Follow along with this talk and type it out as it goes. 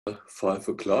5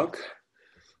 o'clock.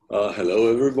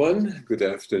 Hello, everyone. Good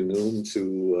afternoon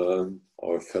to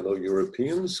our fellow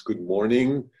Europeans. Good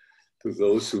morning to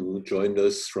those who joined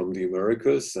us from the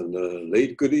Americas, and a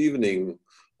late good evening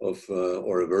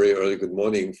or a very early good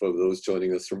morning for those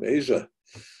joining us from Asia.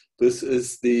 This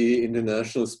is the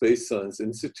International Space Science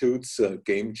Institute's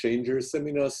Game Changer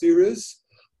seminar series,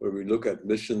 where we look at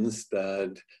missions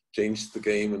that changed the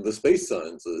game in the space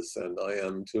sciences. And I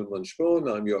am Tilman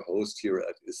Spohn. I'm your host here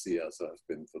at ISI, as I've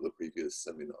been for the previous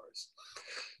seminars.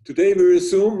 Today we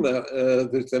resume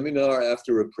the seminar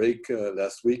after a break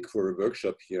last week for a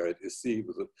workshop here at ISI,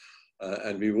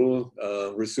 and we will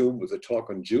resume with a talk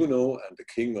on Juno and the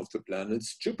king of the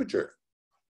planets, Jupiter.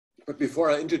 But before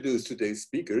I introduce today's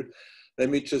speaker, let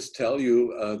me just tell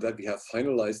you that we have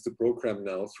finalized the program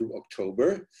now through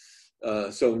October.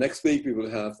 So next week we will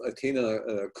have Athena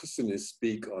Kusinis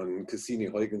speak on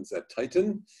Cassini-Huygens at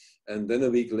Titan, and then a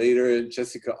week later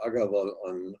Jessica Agarwal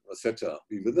on Rosetta.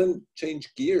 We will then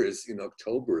change gears in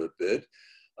October a bit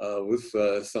with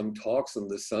some talks on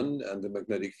the sun and the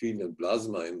magnetic field and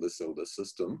plasma in the solar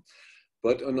system.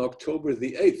 But on October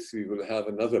the 8th, we will have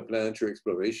another planetary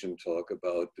exploration talk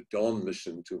about the Dawn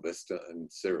mission to Vesta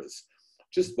and Ceres.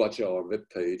 Just watch our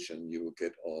webpage and you will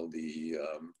get all the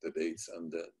dates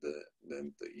and the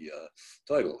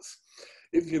titles.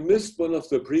 If you missed one of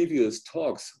the previous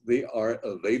talks, they are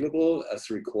available as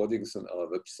recordings on our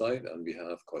website, and we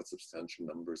have quite substantial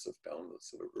numbers of downloads,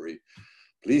 so we're very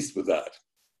pleased with that.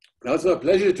 Now it's my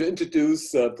pleasure to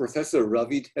introduce Professor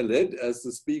Ravit as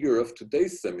the speaker of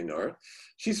today's seminar.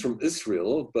 She's from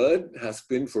Israel, but has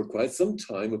been for quite some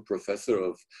time a professor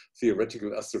of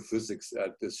theoretical astrophysics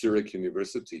at the Zurich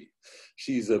University.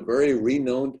 She's a very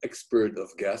renowned expert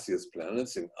of gaseous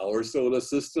planets in our solar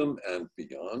system and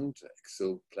beyond,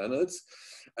 exoplanets,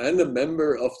 and a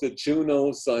member of the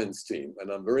Juno science team.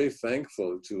 And I'm very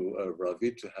thankful to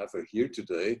Ravit to have her here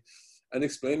today and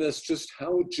explain us just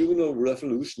how Juno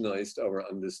revolutionized our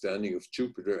understanding of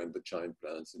Jupiter and the giant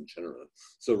planets in general.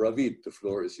 So Ravit, the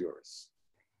floor is yours.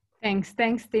 Thanks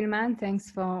Tilman, thanks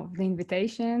for the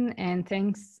invitation, and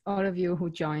thanks all of you who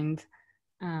joined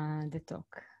the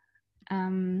talk.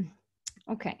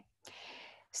 Okay,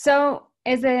 so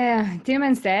as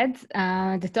Tilman said,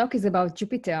 the talk is about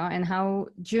Jupiter and how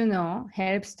Juno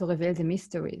helps to reveal the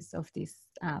mysteries of this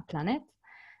planet.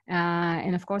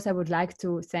 And of course, I would like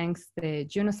to thank the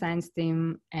Juno science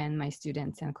team and my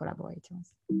students and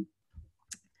collaborators.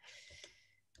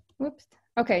 Whoops.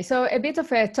 Okay, so a bit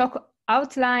of a talk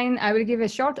outline. I will give a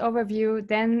short overview,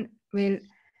 then we'll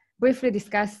briefly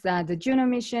discuss the Juno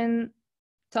mission,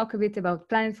 talk a bit about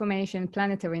planet formation,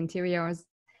 planetary interiors,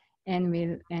 and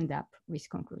we'll end up with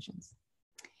conclusions.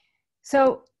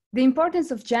 So the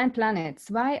importance of giant planets.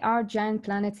 Why are giant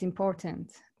planets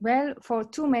important? Well, for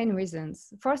two main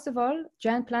reasons. First of all,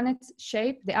 giant planets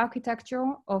shape the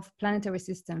architecture of planetary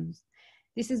systems.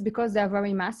 This is because they are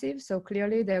very massive, so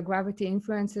clearly their gravity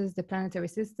influences the planetary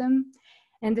system.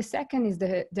 And the second is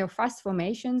their fast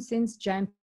formation. Since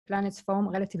giant planets form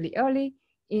relatively early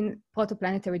in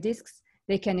protoplanetary disks,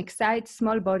 they can excite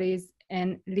small bodies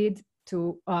and lead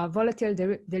to volatile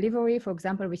delivery. For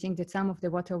example, we think that some of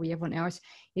the water we have on Earth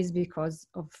is because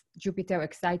of Jupiter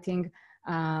exciting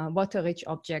water-rich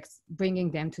objects, bringing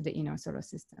them to the inner solar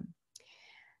system.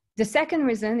 The second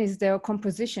reason is their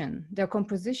composition. Their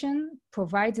composition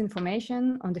provides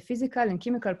information on the physical and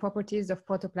chemical properties of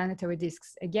protoplanetary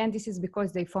disks. Again, this is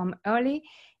because they form early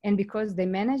and because they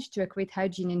manage to accrete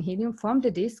hydrogen and helium from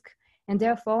the disk. And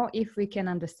therefore, if we can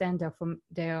understand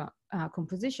their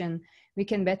composition, we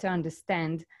can better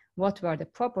understand what were the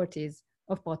properties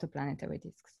of protoplanetary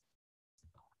disks.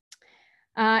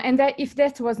 And if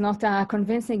that was not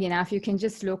convincing enough, you can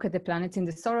just look at the planets in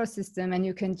the solar system and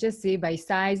you can just see by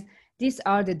size, these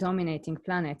are the dominating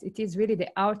planets. It is really the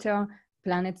outer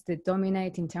planets that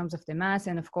dominate in terms of the mass.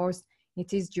 And of course,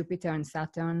 it is Jupiter and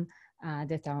Saturn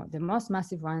that are the most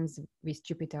massive ones, with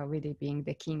Jupiter really being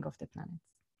the king of the planets.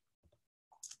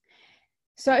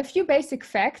 So a few basic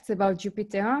facts about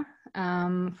Jupiter,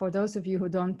 for those of you who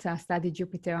don't study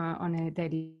Jupiter on a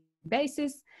daily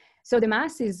basis. So the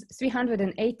mass is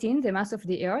 318, the mass of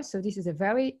the Earth. So this is a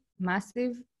very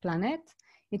massive planet.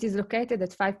 It is located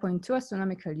at 5.2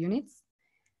 astronomical units.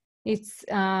 Its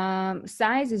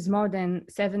size is more than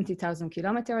 70,000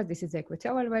 kilometers. This is the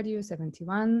equatorial radius,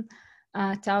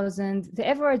 71,000. The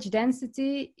average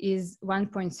density is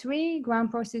 1.3 gram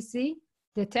per cc.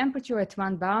 The temperature at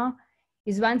 1 bar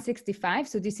is 165,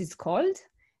 so this is cold.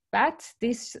 But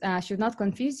this should not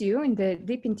confuse you. In the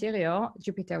deep interior,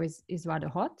 Jupiter is rather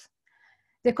hot.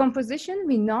 The composition,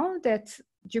 we know that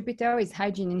Jupiter is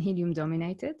hydrogen and helium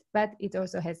dominated, but it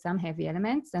also has some heavy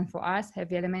elements. And for us,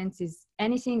 heavy elements is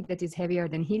anything that is heavier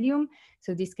than helium.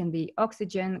 So this can be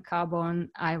oxygen, carbon,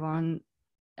 iron,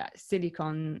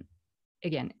 silicon,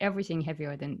 again, everything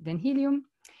heavier than helium.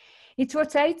 It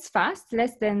rotates fast,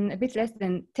 a bit less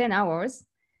than 10 hours.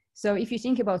 So if you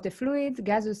think about a fluid,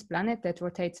 gaseous planet that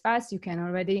rotates fast, you can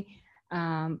already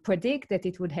predict that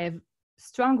it would have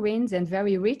strong winds and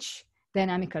very rich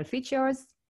dynamical features.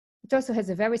 It also has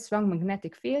a very strong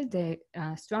magnetic field, the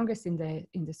strongest in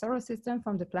the solar system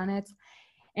from the planets.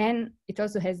 And it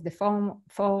also has the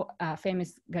four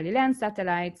famous Galilean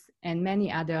satellites and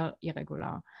many other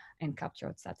irregular and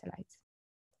captured satellites.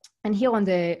 And here on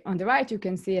the right, you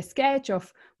can see a sketch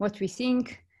of what we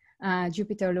think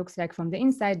Jupiter looks like from the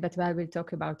inside, but I will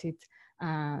talk about it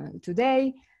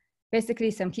today.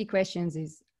 Basically, some key questions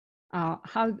is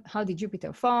how did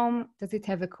Jupiter form? Does it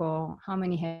have a core? How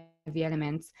many heavy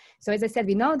elements? So as I said,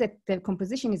 we know that the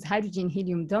composition is hydrogen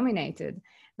helium dominated,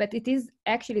 but it is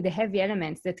actually the heavy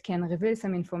elements that can reveal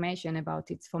some information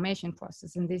about its formation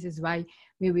process. And this is why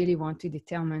we really want to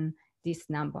determine this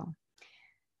number.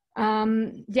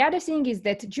 The other thing is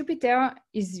that Jupiter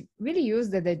is really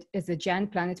used as a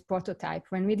giant planet prototype.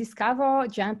 When we discover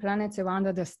giant planets around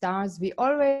other stars, we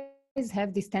always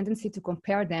have this tendency to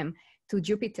compare them to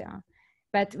Jupiter.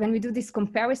 But when we do this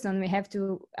comparison, we have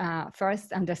to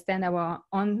first understand our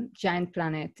own giant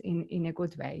planet in a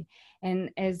good way. And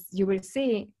as you will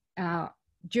see,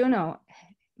 Juno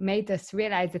made us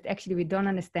realize that actually we don't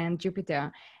understand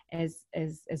Jupiter as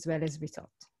well as we thought.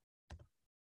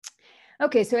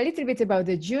 Okay, so a little bit about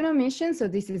the Juno mission. So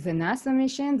this is a NASA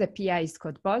mission. The PI is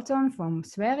Scott Bolton from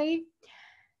Swery.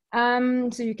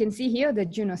 So you can see here the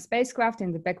Juno spacecraft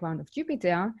in the background of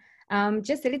Jupiter.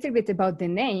 Just a little bit about the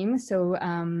name. So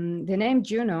the name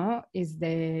Juno is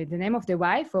the name of the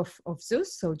wife of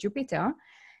Zeus, so Jupiter.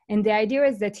 And the idea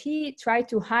is that he tried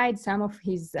to hide some of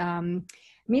his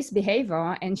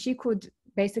misbehavior, and she could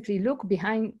basically look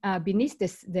beneath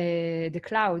the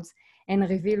clouds and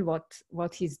reveal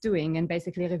what he's doing and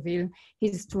basically reveal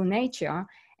his true nature.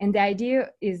 And the idea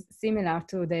is similar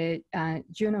to the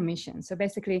Juno mission. So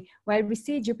basically, while we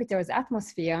see Jupiter's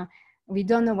atmosphere, we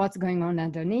don't know what's going on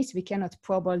underneath. We cannot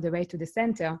probe all the way to the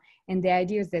center. And the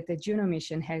idea is that the Juno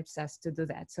mission helps us to do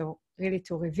that. So really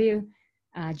to reveal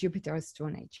Jupiter's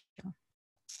true nature.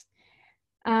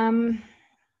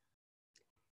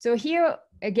 So here,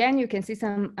 again, you can see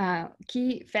some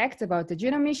key facts about the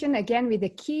Juno mission. Again, with the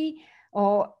key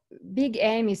or big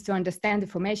aim is to understand the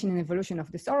formation and evolution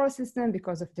of the solar system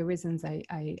because of the reasons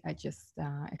I just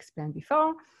explained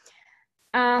before.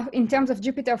 In terms of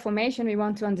Jupiter formation, we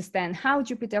want to understand how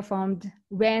Jupiter formed,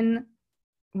 when,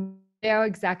 where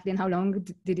exactly, and how long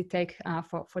did it take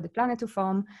for the planet to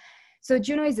form. So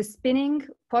Juno is a spinning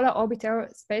polar orbiter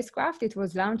spacecraft. It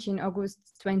was launched in August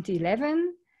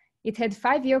 2011. It had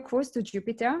 5-year cruise to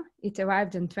Jupiter. It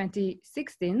arrived in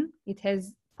 2016. It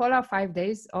has polar 5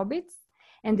 days orbits.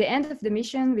 And the end of the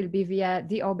mission will be via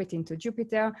deorbit into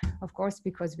Jupiter, of course,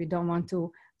 because we don't want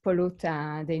to pollute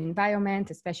the environment,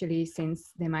 especially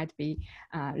since there might be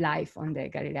life on the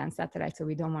Galilean satellite. So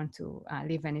we don't want to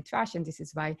leave any trash. And this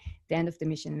is why the end of the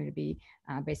mission will be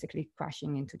basically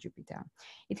crashing into Jupiter.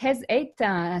 It has 8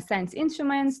 science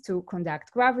instruments to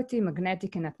conduct gravity,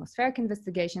 magnetic, and atmospheric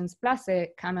investigations, plus a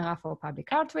camera for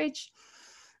public outreach.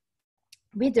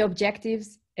 With the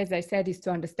objectives, as I said, is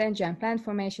to understand giant planet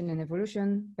formation and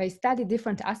evolution by studying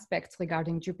different aspects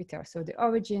regarding Jupiter. So the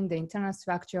origin, the internal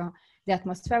structure, the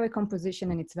atmospheric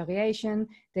composition and its variation,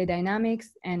 the dynamics,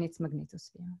 and its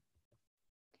magnetosphere.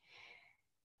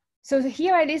 So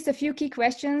here I list a few key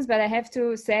questions, but I have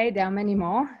to say there are many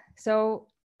more. So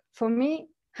for me,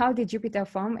 how did Jupiter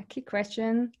form? A key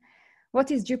question.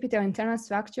 What is Jupiter's internal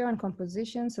structure and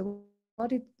composition? So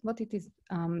what it is,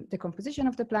 the composition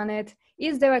of the planet?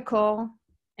 Is there a core?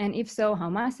 And if so, how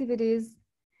massive it is?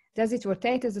 Does it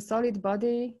rotate as a solid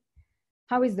body?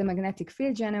 How is the magnetic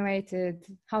field generated?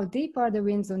 How deep are the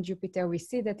winds on Jupiter? We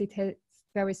see that it has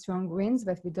very strong winds,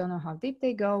 but we don't know how deep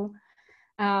they go.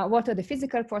 What are the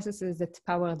physical processes that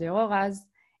power the auroras?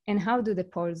 And how do the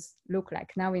poles look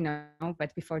like? Now we know,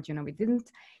 but before Juno we didn't.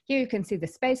 Here you can see the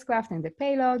spacecraft and the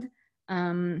payload.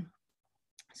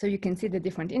 So you can see the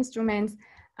different instruments.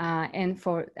 And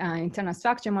for internal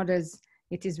structure models,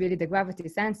 it is really the gravity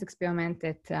science experiment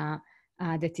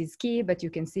that is key, but you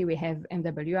can see we have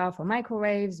MWR for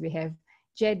microwaves, we have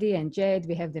JD and JADE,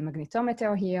 we have the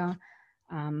magnetometer here,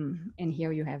 and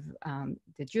here you have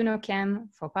the Juno cam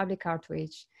for public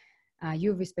outreach,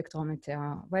 UV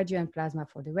spectrometer, radio and plasma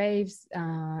for the waves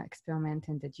experiment,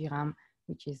 and the GRAM,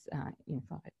 which is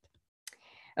infrared.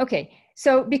 Okay,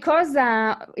 so because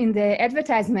in the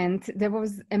advertisement, there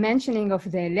was a mentioning of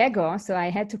the Lego, so I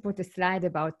had to put a slide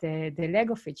about the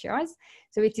Lego features.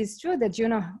 So it is true that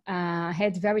Juno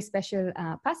had very special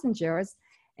passengers,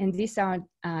 and these are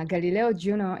Galileo,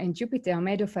 Juno, and Jupiter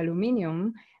made of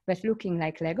aluminum, but looking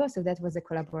like Lego. So that was a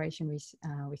collaboration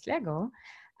with Lego.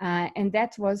 And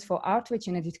that was for outreach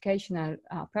and educational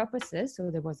purposes.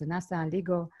 So there was a NASA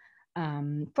LEGO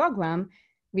program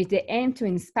with the aim to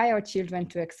inspire children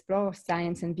to explore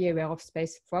science and be aware of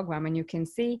space program. And you can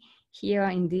see here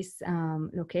in this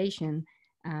location,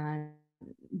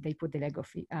 they put the Lego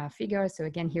figure. So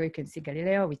again, here you can see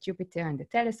Galileo with Jupiter and the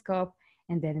telescope.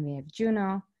 And then we have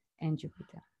Juno and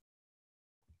Jupiter.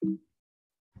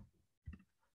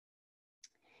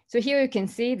 So here you can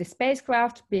see the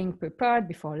spacecraft being prepared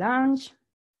before launch.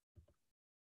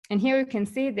 And here you can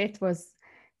see that was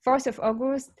 4th of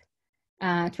August,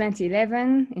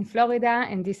 2011 in Florida.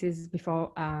 And this is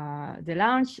before the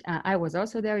launch. I was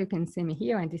also there. You can see me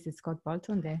here. And this is Scott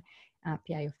Bolton, the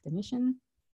PI of the mission.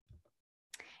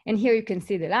 And here you can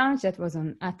see the launch that was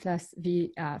on Atlas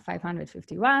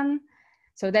V551.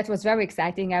 So that was very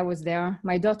exciting. I was there.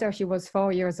 My daughter, she was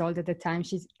 4 years old at the time.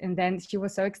 And then she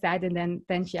was so excited. And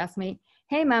then she asked me,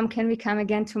 hey, Mom, can we come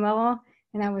again tomorrow?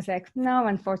 And I was like, no,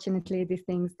 unfortunately, these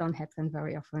things don't happen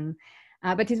very often.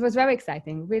 But it was very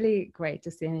exciting, really great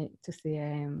to see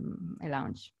a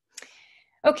launch.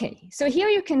 Okay, so here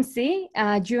you can see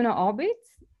Juno orbit.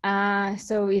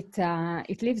 So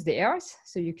it leaves the Earth.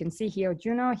 So you can see here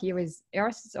Juno, here is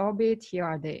Earth's orbit, here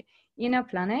are the inner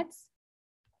planets.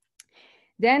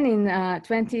 Then in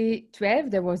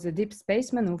 2012, there was a deep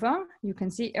space maneuver. You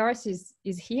can see Earth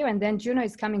is here, and then Juno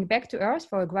is coming back to Earth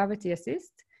for a gravity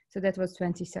assist. So that was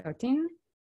 2013.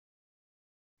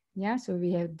 Yeah, so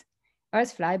we had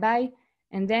Earth flyby,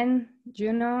 and then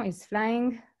Juno is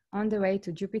flying on the way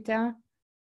to Jupiter.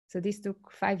 So this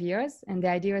took 5 years, and the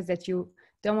idea is that you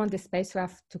don't want the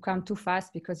spacecraft to come too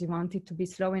fast because you want it to be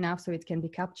slow enough so it can be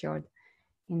captured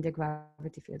in the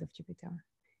gravity field of Jupiter.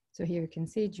 So here you can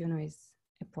see Juno is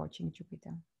approaching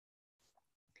Jupiter.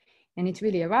 And it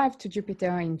really arrived to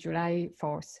Jupiter in July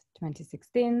 4th,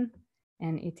 2016,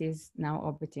 and it is now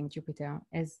orbiting Jupiter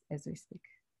as we speak.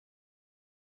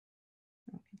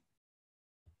 Okay.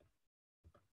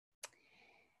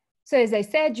 So as I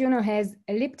said, Juno has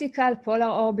elliptical polar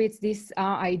orbits. These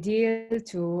are ideal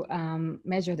to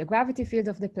measure the gravity field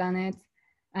of the planet.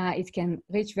 It can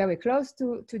reach very close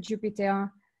to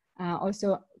Jupiter,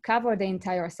 also cover the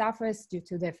entire surface due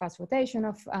to the fast rotation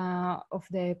of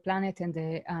the planet and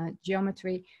the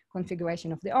geometry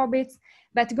configuration of the orbits.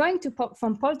 But going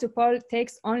from pole to pole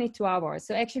takes only 2 hours.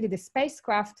 So actually the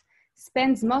spacecraft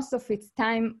spends most of its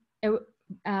time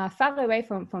far away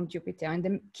from Jupiter, and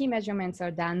the key measurements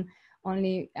are done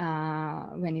only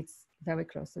when it's very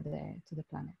close to the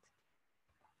planet.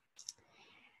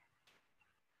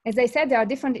 As I said, there are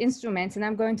different instruments, and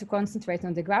I'm going to concentrate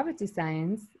on the gravity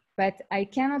science, but I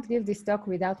cannot give this talk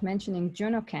without mentioning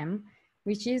JunoCam,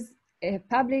 which is a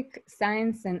public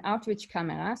science and outreach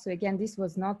camera. So again, this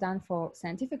was not done for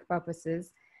scientific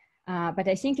purposes, but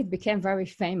I think it became very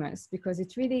famous because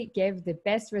it really gave the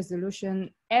best resolution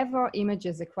ever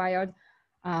images acquired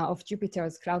of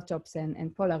Jupiter's cloud tops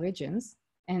and polar regions.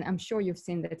 And I'm sure you've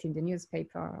seen that in the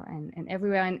newspaper and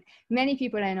everywhere. And many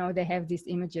people I know, they have these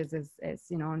images as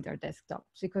you know, on their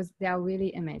desktops because they are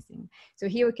really amazing. So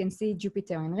here we can see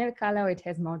Jupiter in real color. It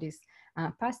has more this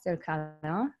pastel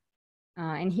color.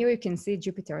 And here you can see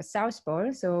Jupiter's south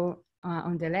pole. So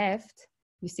on the left,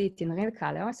 you see it in real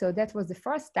color. So that was the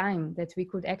first time that we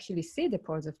could actually see the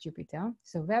poles of Jupiter.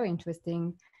 So very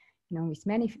interesting, you know, with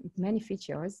many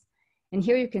features. And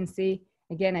here you can see,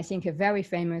 again, I think a very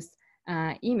famous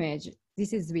image.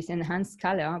 This is with enhanced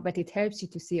color, but it helps you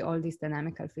to see all these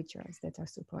dynamical features that are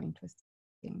super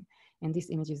interesting. And this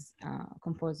image is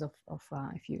composed of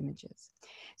a few images.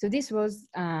 So this was,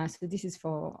 so this is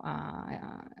for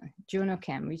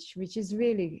JunoCam, which is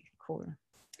really cool.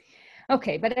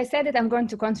 Okay, but I said that I'm going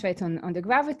to concentrate on the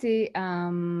gravity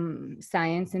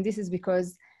science, and this is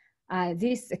because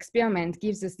this experiment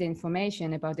gives us the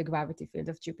information about the gravity field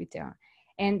of Jupiter.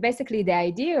 And basically the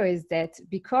idea is that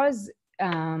because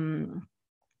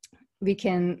we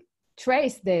can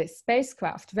trace the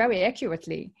spacecraft very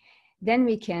accurately, then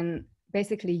we can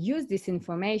basically use this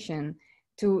information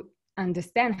to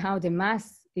understand how the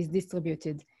mass is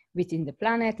distributed within the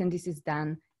planet. And this is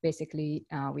done basically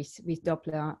with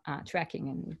Doppler tracking.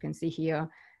 And you can see here,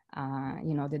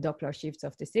 you know, the Doppler shifts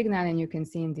of the signal, and you can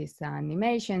see in this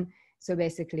animation. So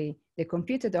basically the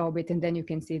computed orbit, and then you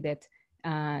can see that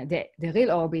the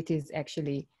real orbit is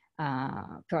actually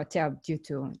perturbed due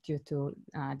to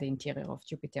the interior of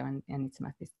Jupiter and its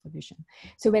mass distribution.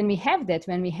 So when we have that,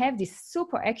 when we have this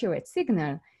super accurate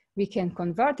signal, we can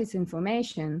convert this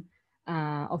information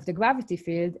of the gravity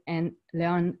field and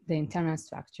learn the internal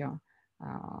structure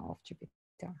of Jupiter.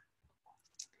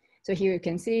 So here you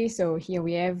can see, so here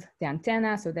we have the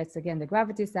antenna. So that's again the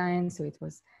gravity sign. So it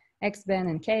was X band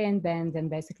and KN band, and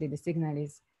basically the signal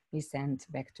is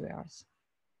sent back to Earth.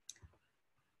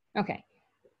 Okay,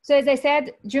 so as I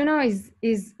said, Juno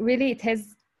is really, it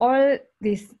has all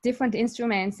these different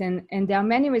instruments, and there are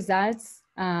many results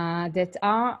that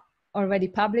are already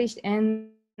published and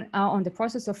are on the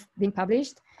process of being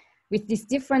published with these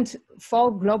different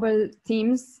 4 global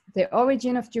themes: the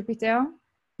origin of Jupiter,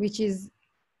 which is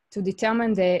to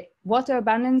determine the water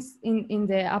abundance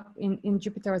in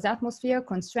Jupiter's atmosphere,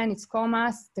 constrain its core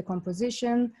mass, the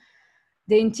composition,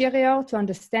 the interior to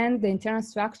understand the internal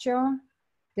structure,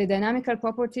 the dynamical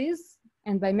properties,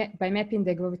 and by mapping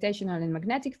the gravitational and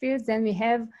magnetic fields. Then we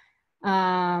have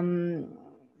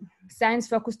science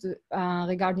focused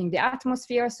regarding the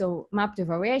atmosphere, so map the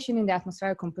variation in the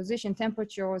atmospheric composition,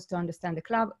 temperatures to understand the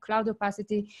cloud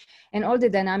opacity, and all the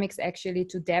dynamics actually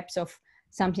to depths of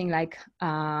something like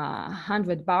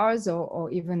 100 bars or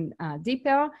even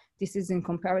deeper. This is in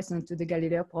comparison to the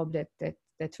Galileo probe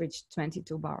that reached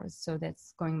 22 bars. So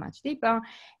that's going much deeper.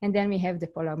 And then we have the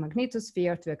polar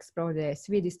magnetosphere to explore the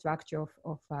 3D structure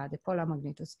of the polar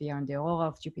magnetosphere and the aurora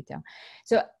of Jupiter.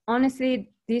 So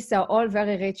honestly, these are all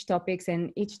very rich topics,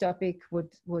 and each topic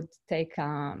would take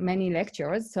many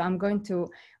lectures. So I'm going to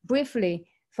briefly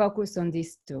focus on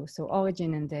these 2, so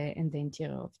origin and the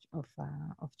interior of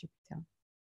Jupiter.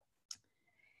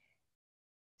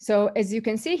 So as you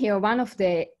can see here, one of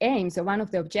the aims or one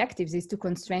of the objectives is to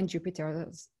constrain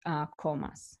Jupiter's core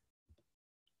mass.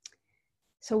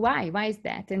 So why is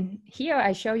that? And here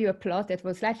I show you a plot that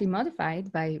was slightly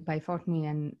modified by Fortney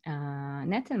and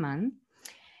Nettelman,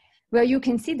 where you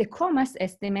can see the core mass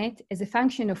estimate as a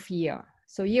function of year.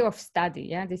 So year of study,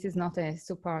 yeah? This is not a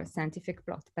super scientific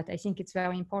plot, but I think it's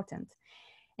very important.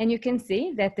 And you can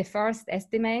see that the first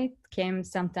estimate came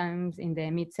sometimes in the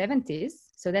mid-70s.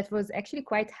 So that was actually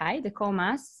quite high. The core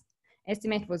mass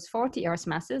estimate was 40 Earth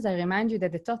masses. I remind you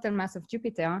that the total mass of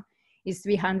Jupiter is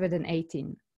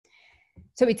 318.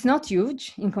 So it's not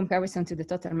huge in comparison to the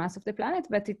total mass of the planet,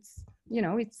 but it's, you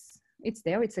know, it's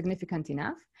there, it's significant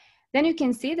enough. Then you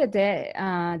can see that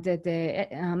the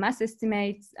mass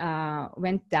estimates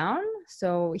went down.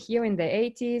 So here in the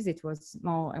 80s, it was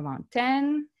more around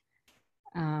 10.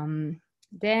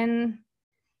 Then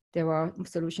there were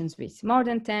solutions with more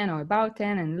than 10 or about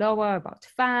 10 and lower, about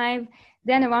 5.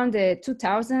 Then around the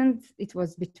 2000, it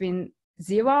was between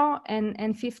 0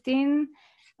 and 15.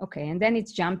 Okay, and then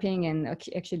it's jumping, and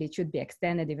actually it should be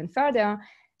extended even further.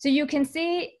 So you can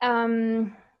see,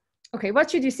 okay,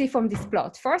 what should you see from this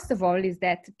plot? First of all is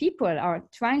that people are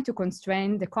trying to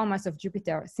constrain the core mass of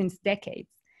Jupiter since decades.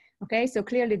 Okay, so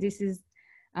clearly this is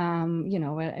you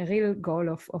know, a real goal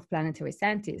of planetary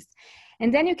scientists.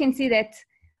 And then you can see that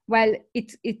while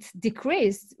it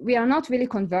decreased, we are not really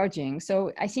converging.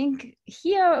 So I think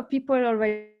here people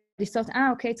already thought,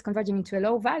 okay, it's converging into a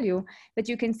low value, but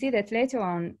you can see that later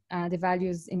on the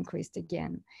values increased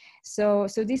again. So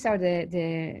these are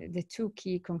the 2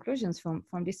 key conclusions from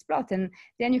this plot. And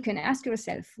then you can ask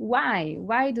yourself,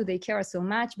 why do they care so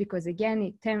much? Because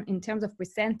again, in terms of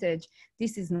percentage,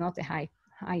 this is not a high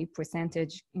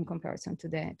percentage in comparison to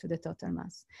the total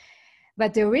mass.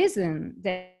 But the reason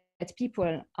that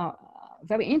people are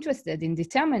very interested in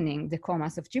determining the core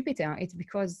mass of Jupiter is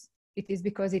because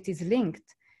it is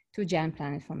linked to giant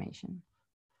planet formation.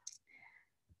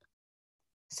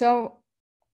 So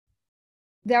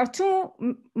there are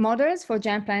 2 models for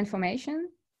giant planet formation.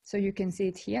 So you can see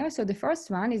it here. So the first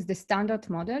one is the standard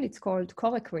model. It's called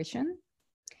core accretion.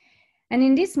 And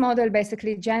in this model,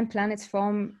 basically, giant planets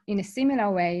form in a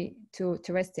similar way to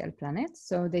terrestrial planets.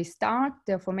 So they start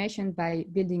their formation by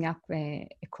building up a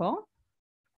core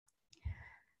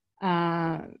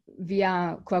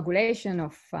via coagulation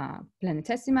of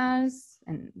planetesimals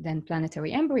and then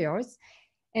planetary embryos.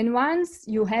 And once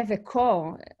you have a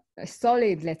core, a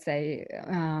solid, let's say,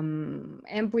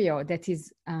 embryo that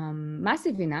is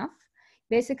massive enough,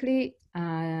 basically,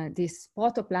 this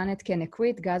protoplanet can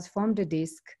accrete gas from the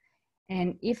disk.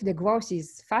 And if the growth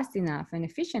is fast enough and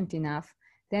efficient enough,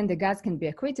 then the gas can be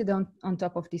accreted on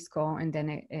top of this core, and then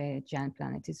a giant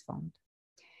planet is formed.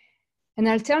 An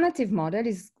alternative model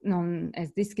is known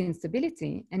as disk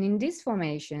instability. And in this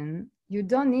formation, you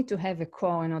don't need to have a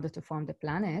core in order to form the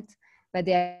planet. But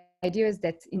the idea is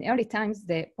that in early times,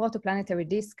 the protoplanetary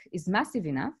disk is massive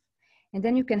enough. And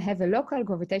then you can have a local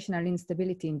gravitational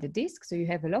instability in the disk. So you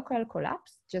have a local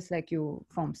collapse, just like you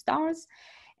form stars.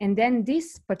 And then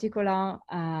this particular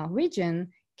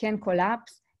region can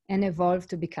collapse and evolve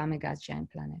to become a gas giant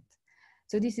planet.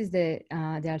 So this is the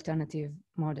alternative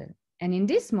model. And in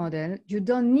this model, you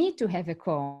don't need to have a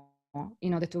core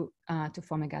in order to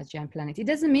form a gas giant planet. It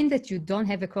doesn't mean that you don't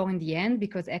have a core in the end,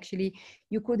 because actually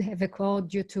you could have a core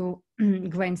due to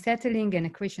grain settling and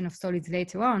accretion of solids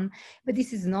later on, but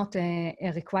this is not a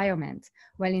requirement.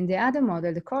 While in the other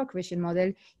model, the core accretion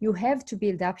model, you have to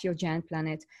build up your giant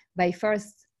planet by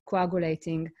first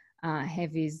coagulating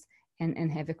heavies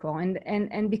and have a core.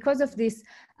 And because of these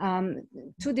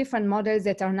two different models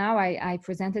that are now, I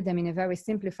presented them in a very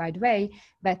simplified way,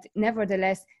 but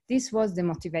nevertheless, this was the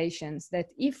motivations that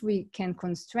if we can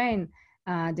constrain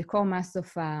the core mass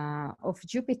of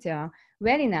Jupiter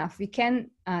well enough, we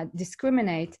can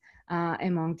discriminate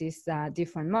among these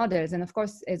different models. And of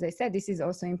course, as I said, this is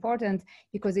also important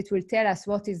because it will tell us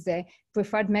what is the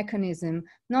preferred mechanism,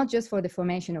 not just for the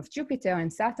formation of Jupiter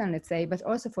and Saturn, let's say, but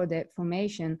also for the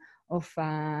formation of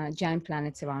giant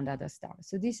planets around other stars.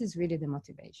 So this is really the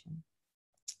motivation.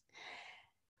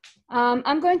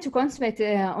 I'm going to concentrate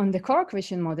on the core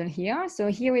accretion model here. So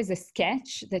here is a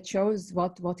sketch that shows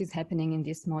what is happening in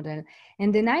this model.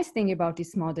 And the nice thing about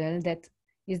this model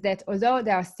is that although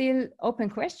there are still open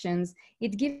questions,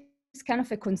 it gives kind of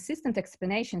a consistent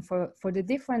explanation for the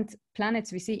different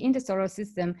planets we see in the solar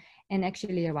system and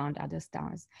actually around other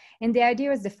stars. And the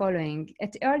idea is the following.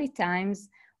 At early times,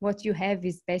 what you have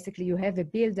is basically you have a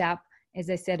build-up,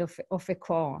 as I said, of a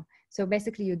core. So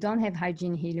basically you don't have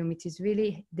hydrogen, helium. It is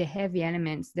really the heavy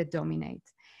elements that dominate.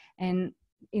 And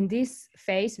in this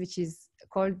phase, which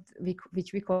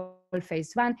we call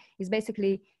phase 1, is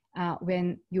basically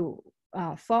when you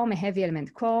form a heavy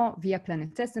element core via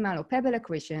planetesimal or pebble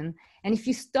accretion. And if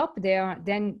you stop there,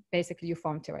 then basically you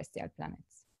form terrestrial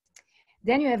planets.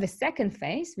 Then you have a second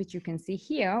phase, which you can see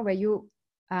here, where you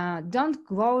don't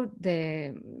grow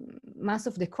the mass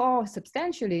of the core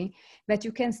substantially, but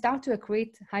you can start to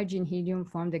accrete hydrogen, helium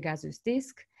from the gaseous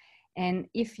disk. And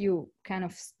if you kind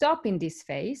of stop in this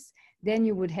phase, then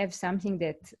you would have something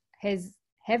that has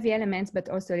heavy elements, but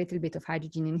also a little bit of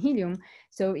hydrogen and helium.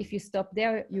 So if you stop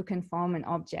there, you can form an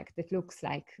object that looks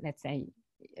like, let's say,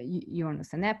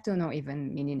 Uranus and Neptune, or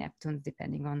even mini Neptunes,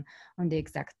 depending on the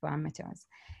exact parameters.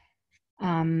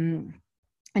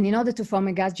 And in order to form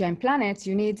a gas giant planet,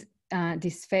 you need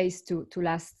this phase to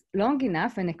last long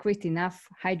enough and accrete enough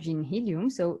hydrogen helium.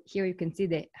 So here you can see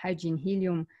the hydrogen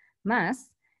helium mass.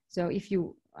 So if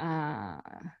you,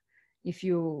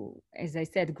 as I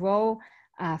said, grow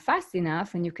fast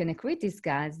enough and you can accrete this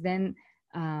gas, then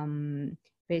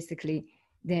basically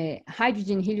the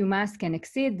hydrogen helium mass can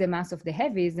exceed the mass of the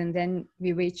heavies, and then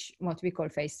we reach what we call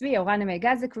phase 3, or runaway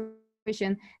gas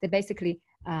accretion, that basically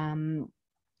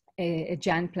a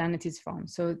giant planet is formed.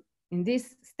 So in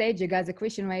this stage, the gas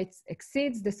accretion rate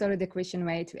exceeds the solid accretion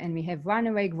rate, and we have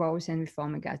runaway growth, and we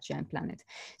form a gas giant planet.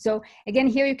 So again,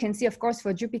 here you can see, of course,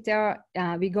 for Jupiter,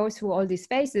 we go through all these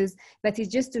phases, but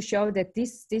it's just to show that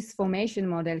this formation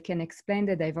model can explain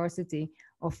the diversity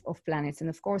of planets. And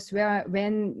of course,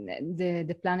 when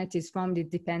the planet is formed,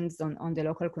 it depends on the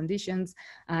local conditions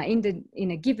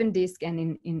in a given disk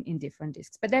and in different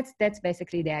disks. But that's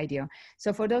basically the idea.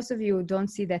 So for those of you who don't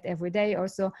see that every day,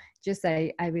 also just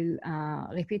I will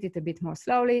repeat it a bit more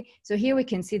slowly. So here we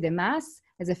can see the mass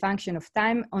as a function of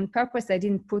time. On purpose, I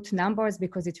didn't put numbers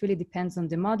because it really depends on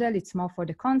the model. It's more for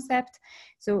the concept.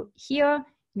 So here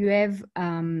you have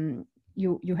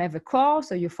you have a core,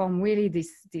 so you form really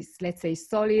this let's say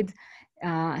solid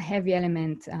heavy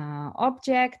element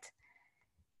object.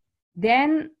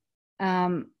 Then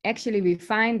actually we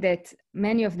find that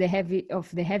many of the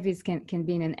heavies can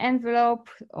be in an envelope,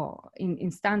 or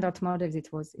in standard models it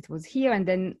was here, and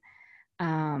then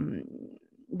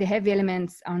the heavy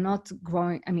elements are not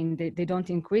growing. I mean, they don't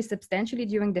increase substantially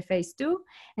during the phase 2.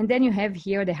 And then you have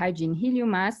here the hydrogen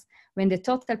helium mass when the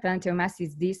total planetary mass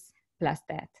is this plus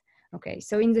that. Okay,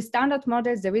 so in the standard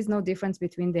models, there is no difference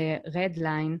between the red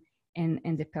line and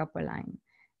the purple line.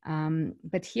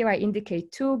 But here I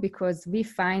indicate 2 because we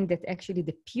find that actually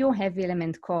the pure heavy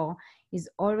element core is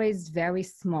always very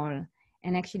small.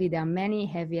 And actually there are many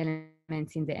heavy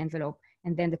elements in the envelope,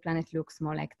 and then the planet looks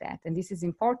more like that. And this is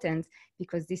important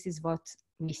because this is what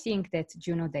we think that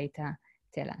Juno data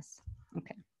tell us.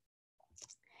 Okay.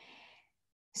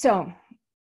 So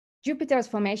Jupiter's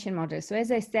formation model. So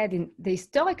as I said, the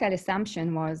historical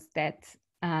assumption was that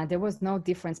there was no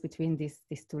difference between these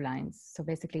two lines. So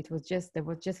basically there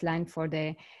was just line for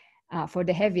the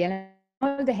heavy elements.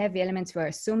 All the heavy elements were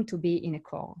assumed to be in a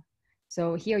core.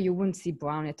 So here you wouldn't see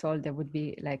brown at all. There would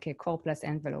be like a core plus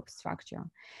envelope structure.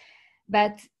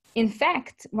 But in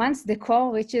fact, once the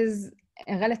core reaches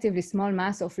a relatively small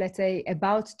mass of, let's say,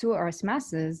 about 2 Earth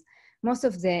masses, most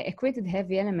of the accreted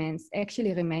heavy elements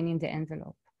actually remain in the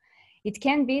envelope. It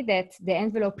can be that the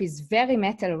envelope is very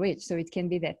metal rich. So it can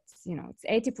be that, you know, it's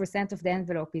 80% of the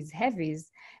envelope is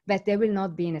heavies, but they will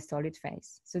not be in a solid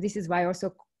phase. So this is why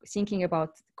also thinking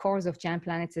about cores of giant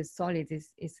planets as solids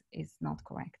is not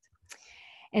correct.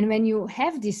 And when you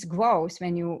have this growth,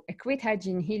 when you accrete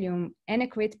hydrogen, helium, and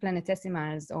accrete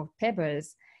planetesimals or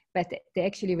pebbles, but they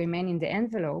actually remain in the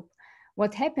envelope,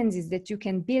 what happens is that you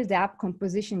can build up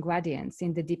composition gradients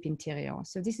in the deep interior.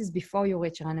 So this is before you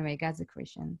reach runaway gas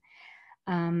accretion.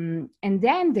 And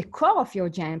then the core of your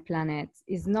giant planet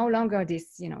is no longer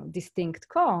this, you know, distinct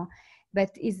core, but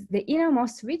is the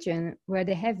innermost region where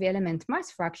the heavy element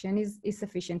mass fraction is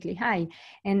sufficiently high.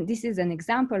 And this is an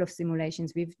example of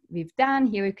simulations we've done.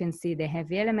 Here you can see the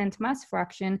heavy element mass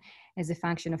fraction as a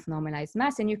function of normalized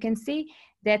mass. And you can see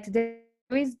that there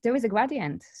is a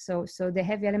gradient. So the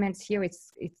heavy elements here,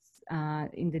 it's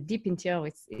in the deep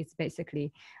interior, it's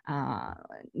basically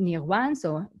near 1,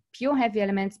 so pure heavy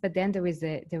elements, but then there is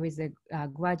a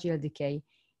gradual decay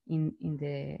in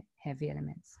the heavy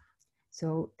elements.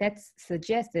 So that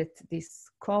suggests that this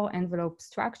core envelope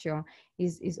structure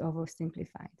is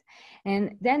oversimplified.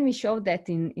 And then we showed that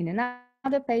in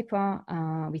another paper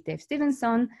with Dave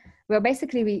Stevenson, where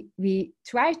basically we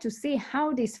try to see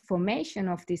how this formation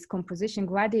of this composition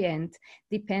gradient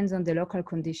depends on the local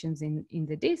conditions in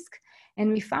the disk.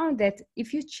 And we found that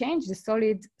if you change the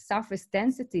solid surface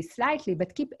density slightly,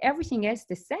 but keep everything else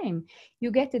the same,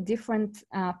 you get a different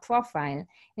profile.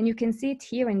 And you can see it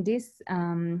here in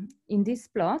this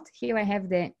plot. Here I have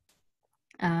the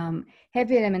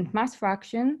heavy element mass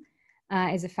fraction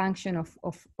as a function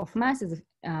of mass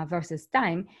versus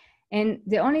time. And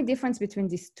the only difference between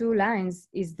these two lines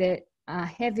is the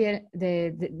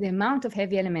amount of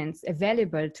heavy elements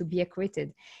available to be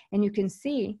accreted. And you can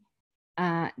see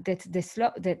that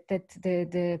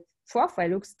the profile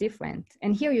looks different.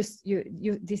 And here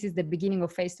this is the beginning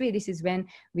of phase 3. This is when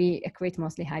we accrete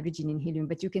mostly hydrogen and helium.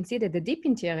 But you can see that the deep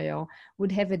interior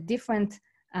would have a different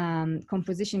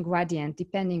composition gradient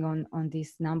depending on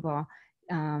this number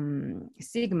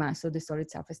sigma, so the solid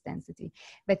surface density.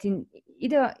 But in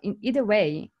either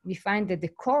way, we find that the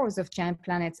cores of giant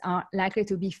planets are likely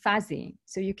to be fuzzy.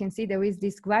 So you can see there is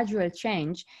this gradual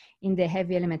change in the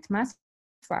heavy element mass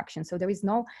fraction. So there is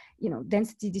no,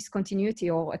 density discontinuity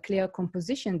or a clear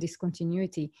composition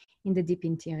discontinuity in the deep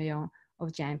interior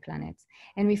of giant planets.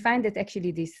 And we find that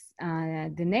actually this,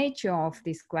 the nature of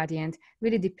this gradient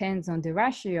really depends on the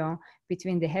ratio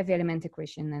between the heavy element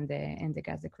accretion and the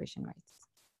gas accretion rates.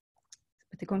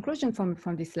 But the conclusion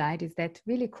from this slide is that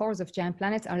really cores of giant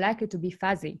planets are likely to be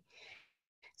fuzzy.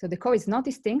 So the core is not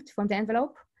distinct from the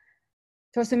envelope.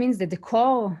 It also means that the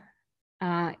core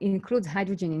includes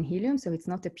hydrogen and helium, so it's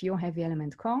not a pure heavy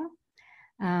element core.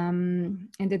 And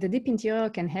that the deep interior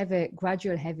can have a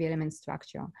gradual heavy element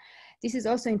structure. This is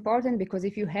also important because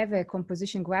if you have a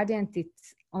composition gradient, it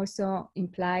also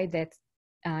implies that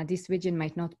this region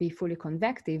might not be fully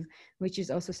convective, which is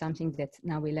also something that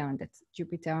now we learned that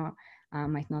Jupiter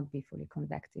might not be fully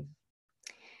convective.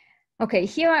 Okay,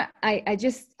 here I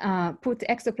just put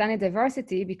exoplanet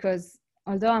diversity because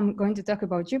although I'm going to talk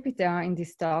about Jupiter in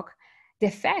this talk, the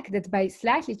fact that by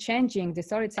slightly changing the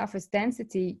solid surface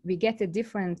density, we get a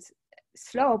different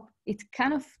slope, it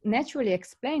kind of naturally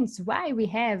explains why we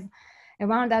have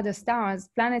around other stars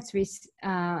planets with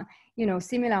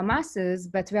similar masses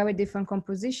but very different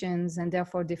compositions and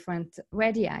therefore different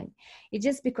radii. It's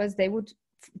just because they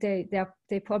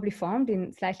probably formed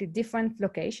in slightly different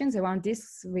locations around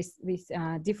this with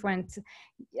different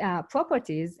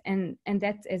properties, and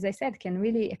that, as I said, can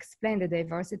really explain the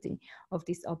diversity of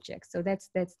these objects. So that's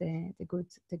the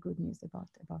good news about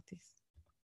this.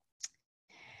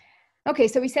 Okay,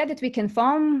 so we said that we can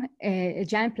form a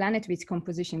giant planet with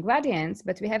composition gradients,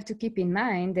 but we have to keep in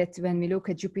mind that when we look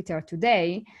at Jupiter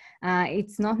today,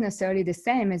 it's not necessarily the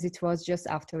same as it was just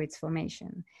after its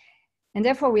formation. And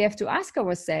therefore, we have to ask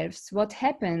ourselves what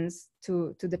happens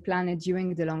to the planet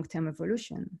during the long-term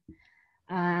evolution.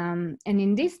 And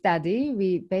in this study,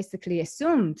 we basically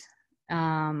assumed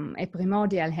a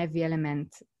primordial heavy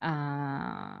element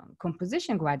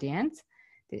composition gradient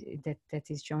that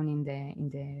is shown in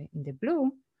the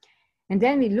blue. And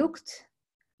then we looked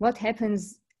what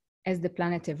happens as the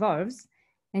planet evolves.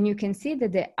 And you can see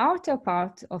that the outer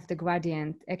part of the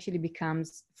gradient actually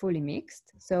becomes fully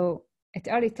mixed. So at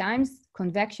early times,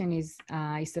 convection is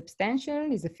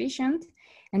substantial, is efficient,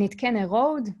 and it can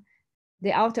erode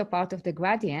the outer part of the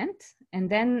gradient And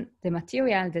then the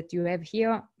material that you have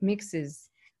here mixes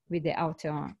with the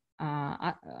outer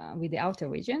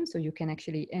region. So you can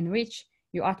actually enrich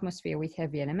your atmosphere with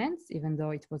heavy elements, even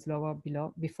though it was lower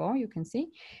below before, you can see.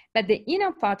 But the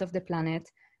inner part of the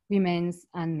planet remains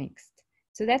unmixed.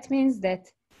 So that means that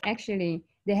actually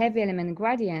the heavy element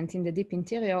gradient in the deep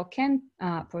interior can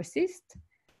persist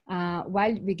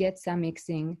while we get some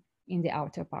mixing in the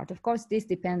outer part. Of course, this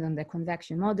depends on the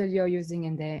convection model you're using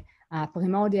and the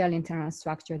primordial internal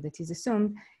structure that is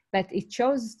assumed, but it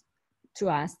shows to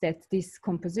us that these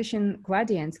composition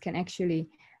gradients can actually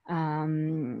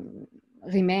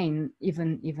remain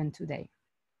even today.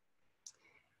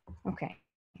 Okay,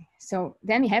 so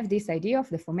then we have this idea of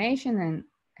the formation and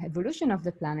evolution of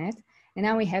the planet, and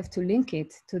now we have to link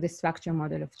it to the structure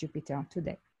model of Jupiter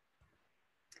today.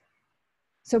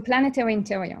 So planetary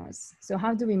interiors. So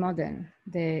how do we model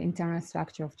the internal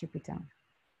structure of Jupiter,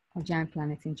 or giant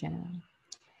planets in general?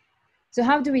 So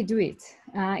how do we do it?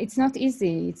 It's not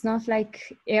easy. It's not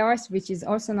like Earth, which is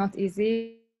also not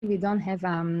easy. We don't have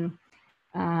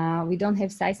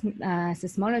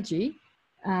seismology,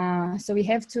 so we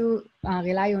have to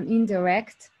rely on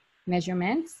indirect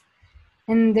measurements.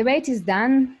 And the way it is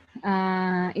done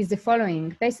is the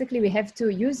following. Basically, we have to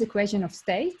use equation of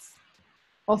states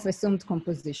of assumed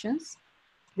compositions.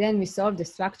 Then we solve the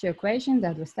structure equation, the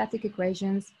hydrostatic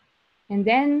equations, and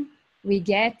then we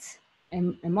get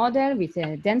a model with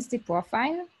a density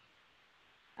profile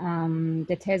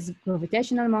that has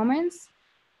gravitational moments.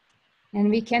 And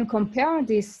we can compare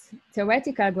these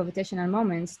theoretical gravitational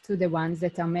moments to the ones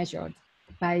that are measured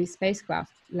by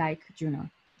spacecraft like Juno.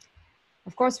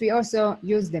 Of course, we also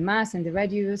use the mass and the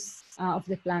radius of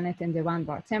the planet and the 1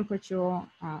 bar temperature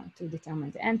to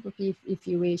determine the entropy if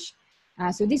you wish.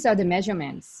 So these are the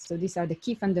measurements. So these are the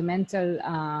key fundamental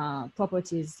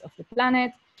properties of the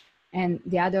planet. And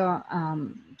the other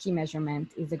key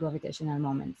measurement is the gravitational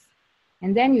moments.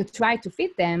 And then you try to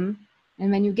fit them. And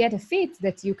when you get a fit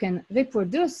that you can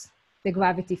reproduce the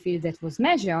gravity field that was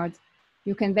measured,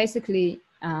 you can basically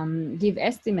give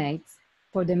estimates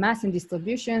for the mass and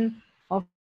distribution of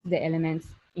the elements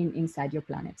inside your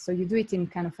planet. So you do it in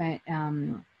kind of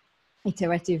an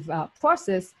iterative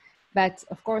process. But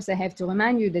of course, I have to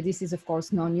remind you that this is, of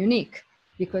course, non-unique,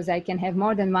 because I can have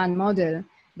more than one model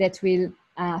that will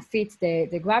fit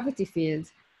the gravity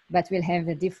field, but will have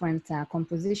a different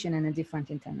composition and a different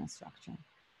internal structure.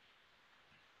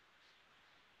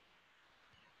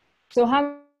 So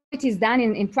how it is done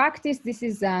in practice, this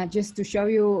is just to show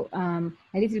you a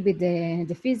little bit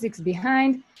the physics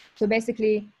behind. So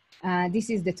basically, this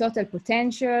is the total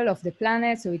potential of the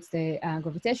planet. So it's the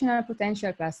gravitational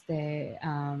potential plus the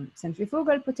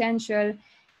centrifugal potential.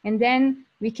 And then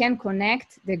we can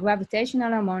connect the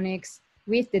gravitational harmonics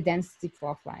with the density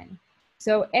profile.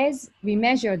 So as we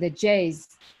measure the J's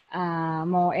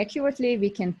more accurately,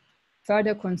 we can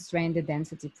further constrain the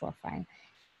density profile.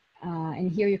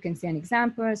 And here you can see an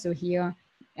example. So here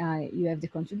you have the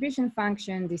contribution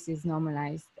function. This is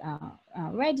normalized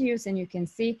radius, and you can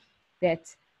see that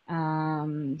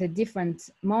the different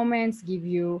moments give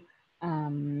you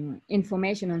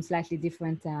information on slightly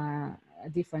different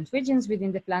regions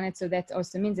within the planet. So that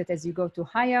also means that as you go to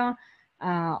higher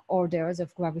orders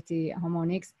of gravity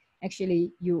harmonics,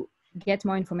 actually you get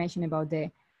more information about the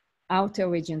outer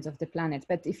regions of the planet.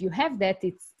 But if you have that,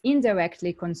 it's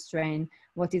indirectly constrained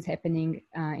what is happening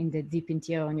in the deep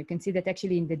interior. And you can see that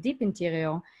actually in the deep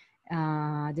interior,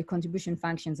 the contribution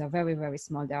functions are very, very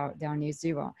small. They are near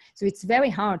zero. So it's very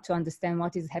hard to understand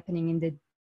what is happening in the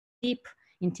deep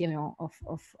interior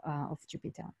of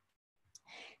Jupiter.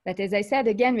 But as I said,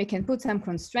 again, we can put some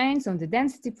constraints on the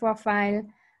density profile,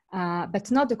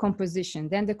 but not the composition.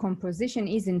 Then the composition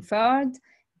is inferred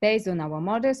based on our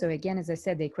model. So again, as I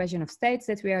said, the equation of states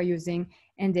that we are using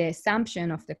and the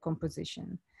assumption of the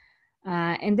composition.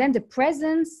 And then the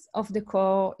presence of the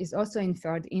core is also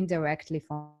inferred indirectly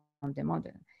from the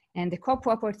model. And the core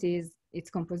properties, its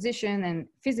composition and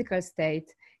physical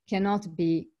state cannot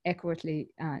be accurately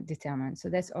determined. So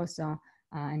that's also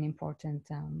an important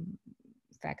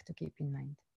fact to keep in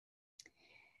mind.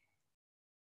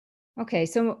 Okay,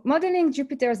 so modeling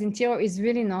Jupiter's interior is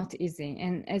really not easy.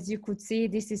 And as you could see,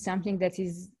 this is something that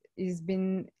has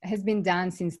been done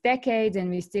since decades, and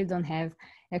we still don't have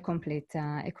a complete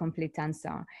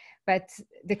answer. But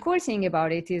the cool thing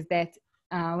about it is that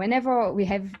whenever we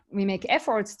make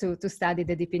efforts to study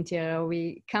the deep interior,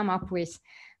 we come up with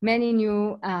many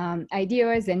new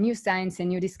ideas and new science and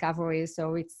new discoveries.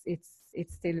 So it's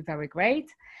still very great.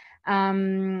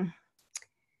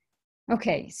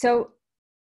 Okay, so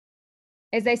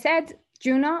as I said,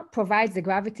 Juno provides the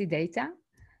gravity data.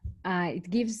 It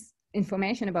gives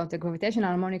information about the gravitational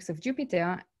harmonics of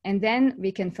Jupiter, and then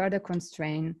we can further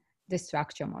constrain the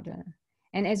structure model.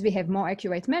 And as we have more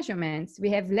accurate measurements, we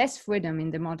have less freedom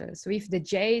in the model. So if the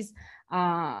J's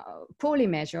are poorly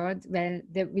measured, well,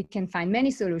 we can find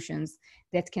many solutions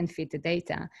that can fit the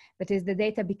data. But as the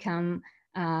data become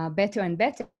better and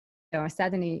better,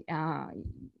 suddenly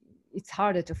it's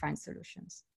harder to find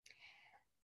solutions.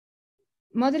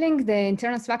 Modeling the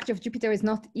internal structure of Jupiter is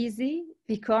not easy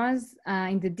because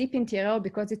in the deep interior,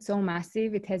 because it's so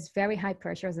massive, it has very high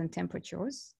pressures and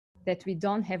temperatures that we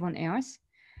don't have on Earth.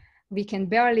 We can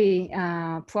barely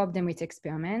probe them with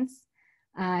experiments.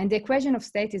 And the equation of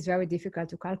state is very difficult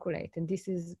to calculate. And this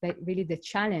is really the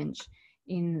challenge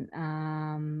in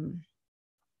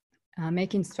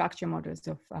making structure models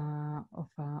of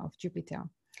Jupiter.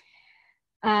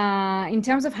 In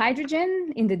terms of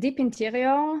hydrogen, in the deep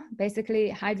interior, basically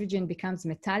hydrogen becomes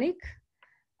metallic,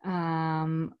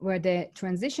 where the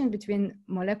transition between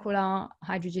molecular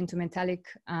hydrogen to metallic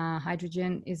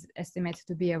hydrogen is estimated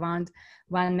to be around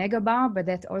 1 megabar, but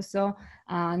that also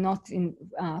not in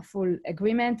full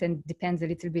agreement and depends a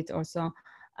little bit also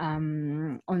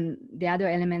on the other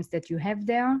elements that you have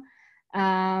there.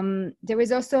 There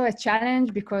is also a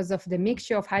challenge because of the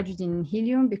mixture of hydrogen and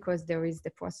helium, because there is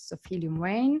the process of helium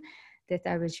rain that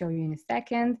I will show you in a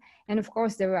second. And of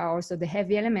course, there are also the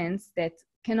heavy elements that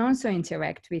can also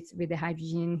interact with the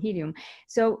hydrogen and helium.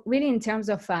 So really in terms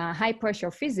of high pressure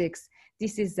physics,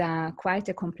 this is quite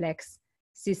a complex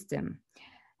system.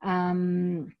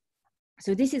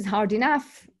 So this is hard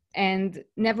enough, and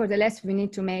nevertheless, we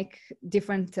need to make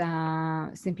different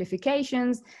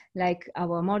simplifications, like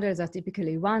our models are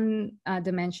typically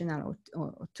one-dimensional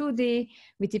or 2D.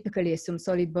 We typically assume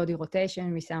solid body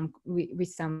rotation with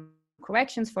some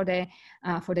corrections for the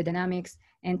dynamics.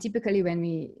 And typically when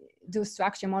we do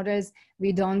structure models,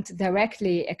 we don't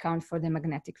directly account for the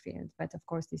magnetic field. But of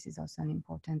course, this is also an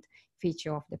important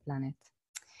feature of the planet.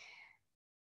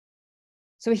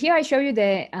 So here I show you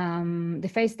the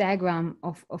phase diagram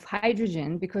of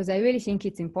hydrogen, because I really think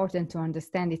it's important to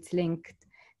understand its link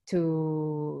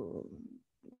to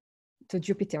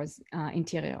Jupiter's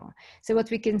interior. So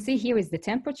what we can see here is the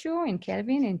temperature in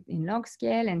Kelvin in log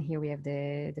scale, and here we have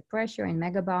the pressure in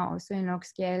megabar also in log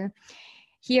scale.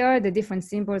 Here the different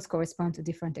symbols correspond to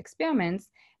different experiments,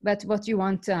 but what you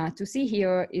want to see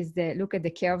here is look at the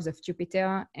curves of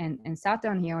Jupiter and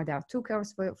Saturn. Here there are two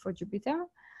curves for Jupiter.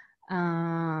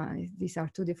 These are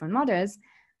two different models,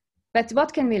 but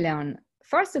what can we learn?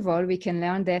 First of all, we can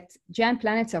learn that giant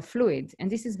planets are fluid, and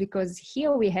this is because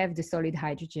here we have the solid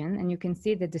hydrogen, and you can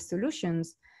see that the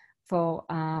solutions for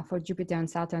Jupiter and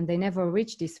Saturn, they never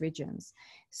reach these regions.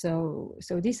 So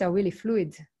these are really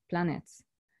fluid planets.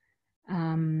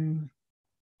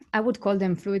 I would call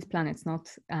them fluid planets, not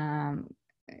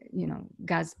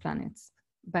gas planets.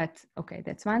 But okay,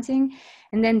 that's one thing.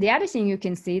 And then the other thing you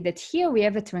can see that here we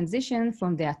have a transition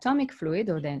from the atomic fluid,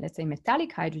 or the, let's say,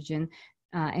 metallic hydrogen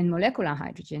and molecular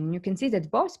hydrogen. You can see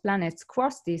that both planets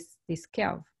cross this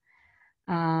curve.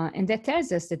 And that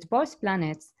tells us that both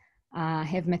planets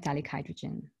have metallic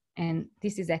hydrogen. And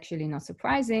this is actually not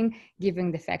surprising,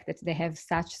 given the fact that they have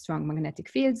such strong magnetic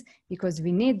fields, because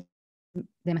we need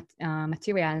the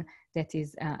material that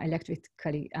is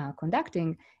electrically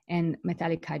conducting, and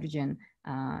metallic hydrogen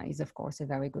is of course a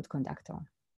very good conductor.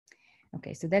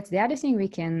 Okay, so that's the other thing we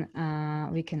can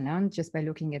learn just by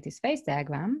looking at this phase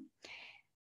diagram.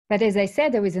 But as I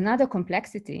said, there is another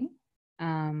complexity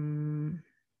when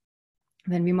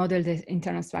we model the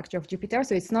internal structure of Jupiter.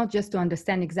 So it's not just to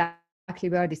understand exactly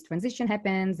where this transition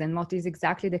happens and what is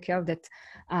exactly the curve that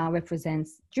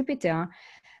represents Jupiter,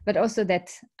 but also that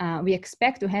we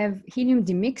expect to have helium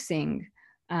demixing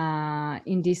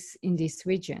in this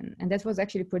region. And that was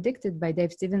actually predicted by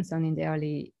Dave Stevenson in the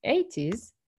early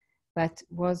 80s, but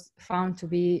was found to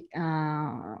be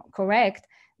correct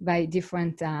by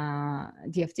different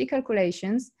DFT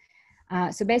calculations.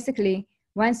 So basically,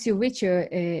 once you reach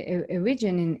a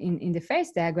region in the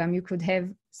phase diagram, you could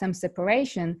have some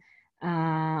separation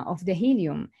of the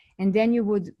helium. And then you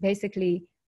would basically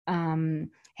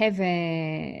have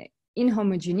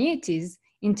inhomogeneities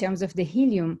in terms of the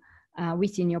helium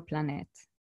within your planet.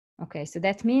 Okay, so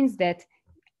that means that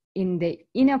in the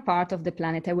inner part of the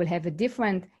planet, I will have a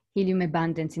different helium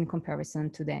abundance in comparison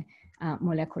to the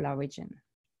molecular region.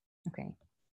 Okay,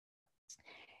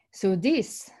 so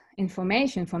this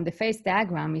information from the phase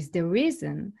diagram is the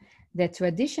reason that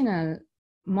traditional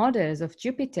models of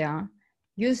Jupiter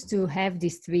used to have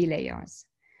these three layers.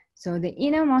 So the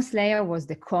innermost layer was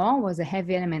the core, was a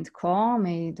heavy element core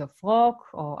made of rock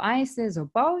or ices or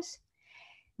both.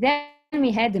 Then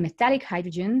we had the metallic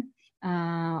hydrogen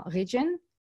region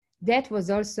that was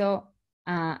also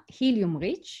helium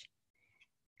rich,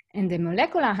 and the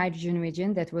molecular hydrogen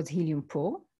region that was helium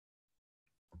poor.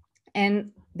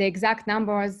 And the exact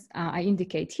numbers I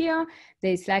indicate here,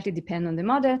 they slightly depend on the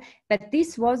model, but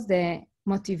this was the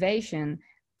motivation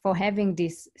for having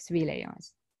these 3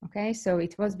 layers. Okay, so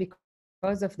it was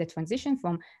because of the transition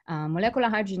from molecular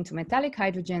hydrogen to metallic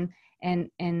hydrogen and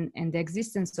the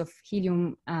existence of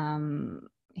helium,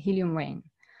 helium rain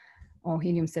or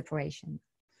helium separation.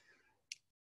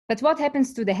 But what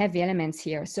happens to the heavy elements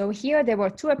here? So here there were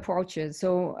 2 approaches.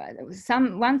 So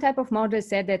one type of model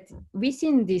said that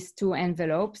within these 2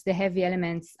 envelopes, the heavy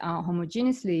elements are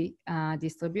homogeneously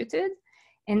distributed.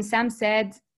 And some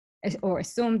said or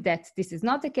assumed that this is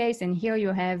not the case. And here you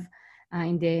have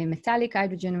in the metallic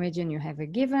hydrogen region, you have a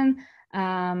given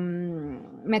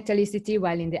metallicity,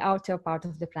 while in the outer part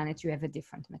of the planet, you have a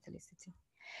different metallicity.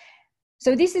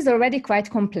 So this is already quite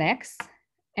complex.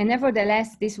 And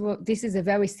nevertheless, this is a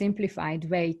very simplified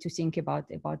way to think about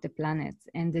the planet.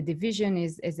 And the division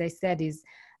is, as I said, is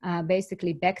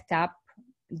basically backed up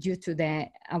due to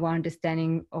our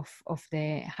understanding of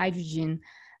the hydrogen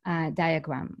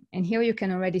diagram. And here you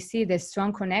can already see the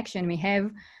strong connection we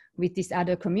have with this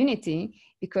other community,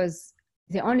 because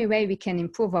the only way we can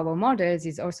improve our models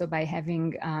is also by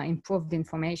having improved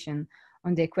information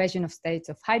on the equation of states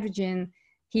of hydrogen,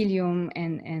 helium,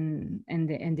 and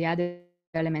the other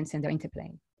elements and their interplay.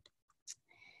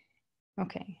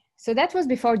 Okay, so that was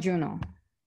before Juno.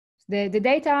 The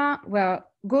data were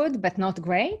good, but not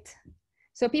great.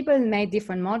 So people made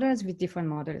different models with different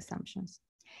model assumptions.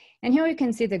 And here you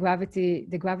can see the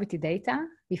gravity data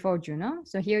before Juno.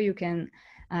 So here you can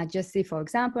just see, for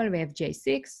example, we have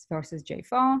J6 versus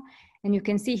J4, and you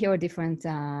can see here different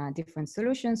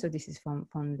solutions. So this is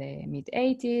from the mid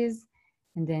 80s.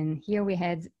 And then here we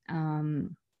had 2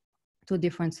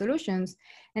 different solutions.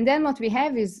 And then what we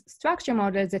have is structure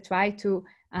models that try to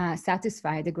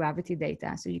satisfy the gravity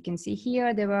data. So you can see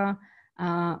here there were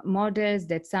models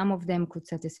that some of them could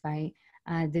satisfy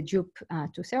the Jup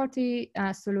 230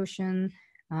 solution,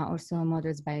 also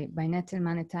models by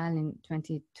Nettelman et al. In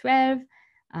 2012.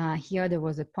 Here there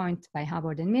was a point by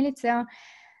Hubbard and Militzer.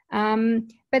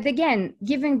 But again,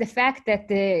 given the fact that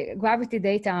the gravity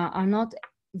data are not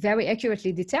very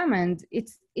accurately determined,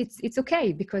 it's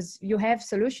okay, because you have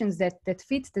solutions that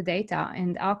fit the data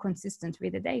and are consistent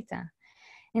with the data.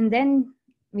 And then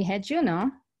we had Juno,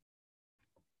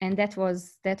 and that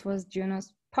was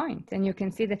Juno's point. And you can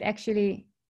see that actually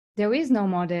there is no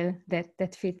model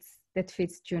that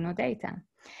fits Juno data.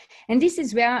 And this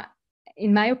is where,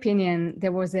 in my opinion,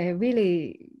 there was a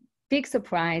really big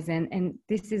surprise, and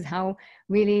this is how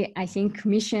really I think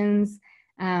missions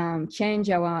change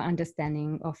our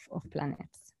understanding of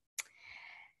planets.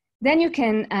 Then you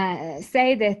can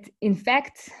say that, in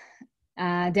fact,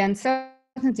 the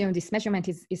uncertainty on this measurement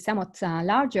is somewhat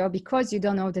larger because you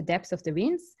don't know the depth of the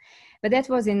winds. But that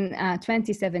was in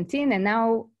 2017, and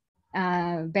now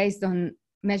based on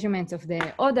measurements of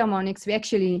the odd harmonics, we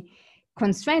actually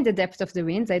constrain the depth of the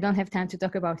winds. I don't have time to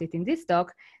talk about it in this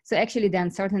talk. So actually the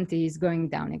uncertainty is going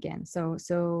down again. So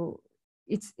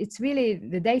it's really,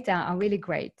 the data are really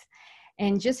great.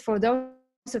 And just for those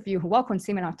of you who work on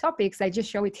similar topics, I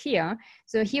just show it here.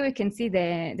 So here you can see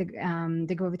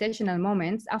the gravitational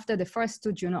moments after the first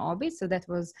 2 Juno orbits. So that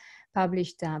was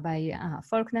published by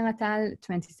Faulkner et al.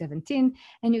 2017.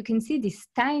 And you can see these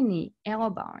tiny arrow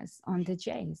bars on the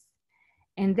J's.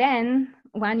 And then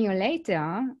 1 year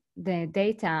later, the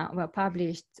data were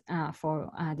published for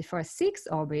the first 6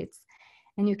 orbits.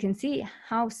 And you can see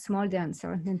how small the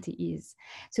uncertainty is.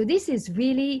 So this is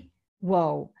really,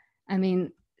 whoa. I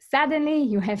mean, suddenly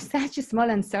you have such a small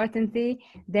uncertainty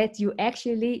that you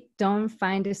actually don't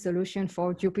find a solution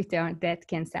for Jupiter that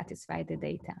can satisfy the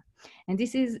data. And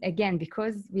this is, again,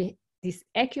 because these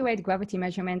accurate gravity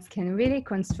measurements can really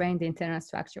constrain the internal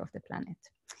structure of the planet.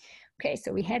 Okay,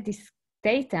 so we had this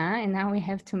data, and now we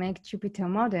have to make Jupiter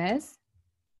models.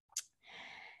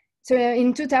 So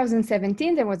in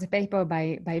 2017, there was a paper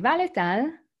by Val et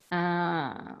al.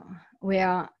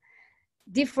 Where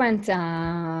different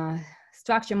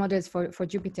structure models for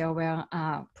Jupiter were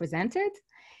presented.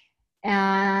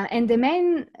 And the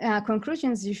main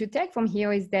conclusions you should take from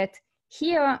here is that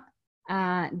here,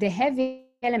 the heavy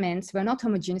elements were not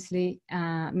homogeneously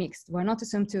mixed, were not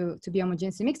assumed to be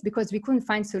homogeneously mixed because we couldn't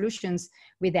find solutions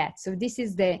with that. So this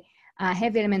is the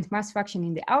heavy element mass fraction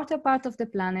in the outer part of the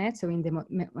planet, so in the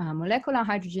molecular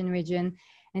hydrogen region,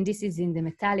 and this is in the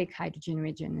metallic hydrogen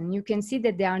region. And you can see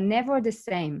that they are never the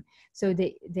same. So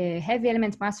the heavy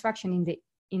element mass fraction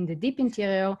in the deep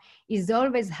interior is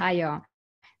always higher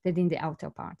than in the outer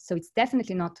part. So it's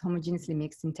definitely not homogeneously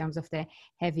mixed in terms of the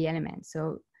heavy elements.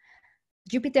 So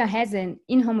Jupiter has an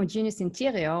inhomogeneous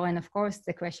interior, and of course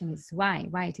the question is why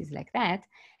it is like that.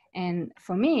 And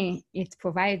for me, it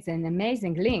provides an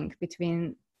amazing link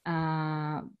between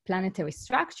planetary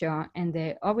structure and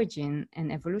the origin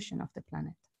and evolution of the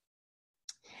planet.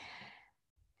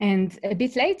 And a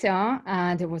bit later,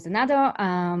 there was another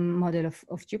model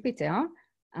of Jupiter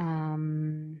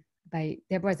by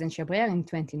Deborah and Chabrier in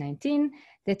 2019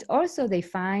 that also they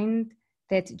find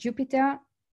that Jupiter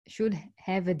should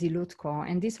have a dilute core.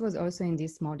 And this was also in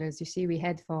these models. You see, we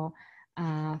had for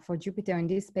Jupiter in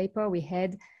this paper, we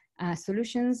had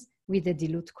solutions with a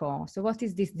dilute core. So what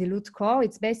is this dilute core?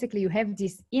 It's basically you have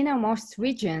this innermost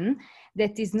region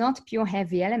that is not pure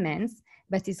heavy elements,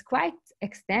 but is quite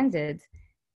extended.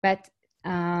 But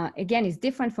again, it's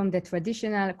different from the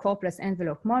traditional core plus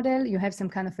envelope model. You have some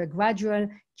kind of a gradual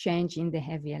change in the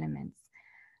heavy elements.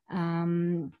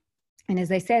 And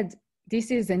as I said,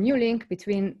 this is a new link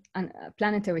between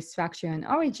planetary structure and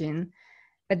origin,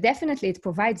 but definitely it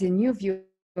provides a new view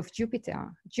of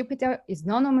Jupiter. Jupiter is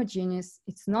non-homogeneous.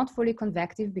 It's not fully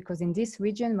convective because in this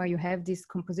region where you have these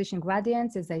composition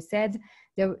gradients, as I said,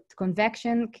 the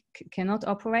convection cannot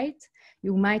operate.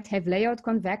 You might have layered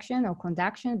convection or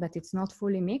conduction, but it's not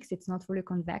fully mixed. It's not fully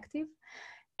convective.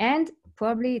 And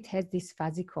probably it has this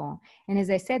fuzzy core. And as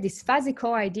I said, this fuzzy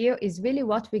core idea is really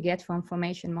what we get from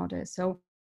formation models. So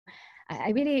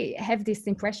I really have this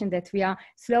impression that we are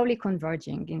slowly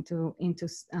converging into you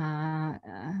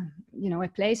know, a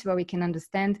place where we can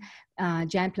understand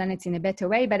giant planets in a better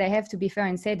way. But I have to be fair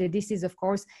and say that this is, of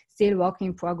course, still work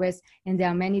in progress, and there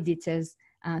are many details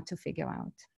to figure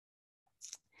out.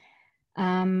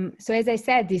 So as I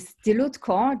said, this dilute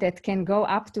core that can go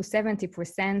up to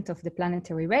 70% of the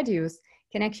planetary radius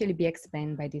can actually be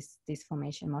explained by these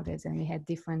formation models, and we had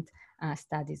different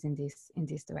studies in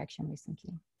this direction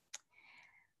recently.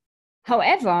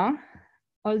 However,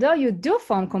 although you do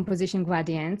form composition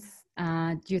gradients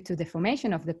due to the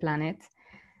formation of the planet,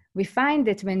 we find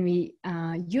that when we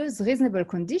use reasonable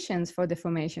conditions for the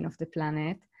formation of the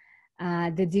planet,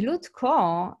 the dilute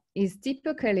core is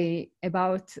typically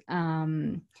about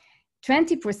 20%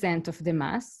 of the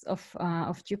mass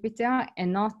of Jupiter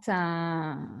and not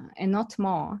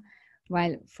more.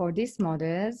 While for these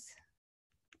models,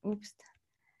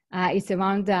 it's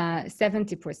around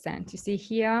 70%. You see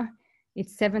here,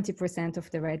 it's 70%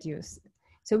 of the radius.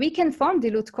 So we can form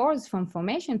dilute cores from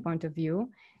formation point of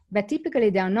view, but typically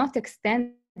they are not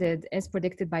extended as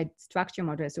predicted by structure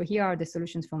models. So here are the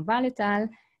solutions from Volatile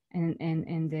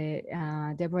and the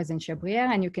Deborah and Chabrier,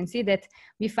 and you can see that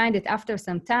we find that after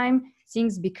some time,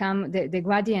 things become, the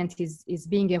gradient is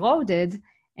being eroded,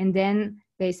 and then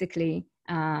basically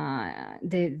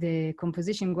the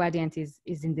composition gradient is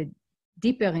in the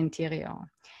deeper interior.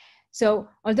 So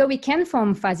although we can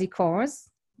form fuzzy cores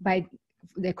by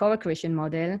the core accretion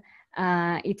model,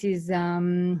 it is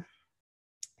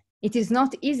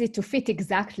not easy to fit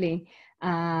exactly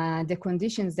the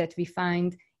conditions that we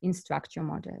find in structure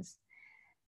models.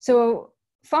 So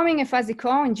forming a fuzzy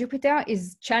core in Jupiter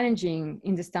is challenging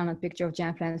in the standard picture of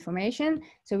giant planet formation.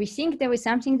 So we think there is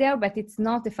something there, but it's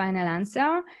not the final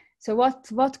answer. So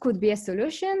what could be a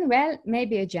solution? Well,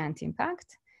 maybe a giant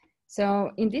impact.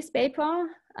 So in this paper,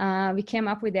 we came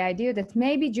up with the idea that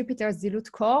maybe Jupiter's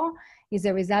dilute core is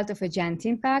a result of a giant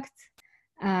impact.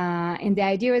 And the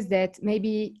idea is that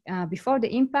maybe before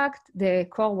the impact, the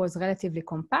core was relatively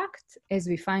compact, as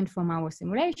we find from our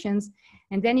simulations.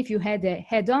 And then if you had a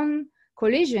head-on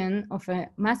collision of a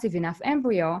massive enough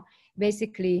embryo,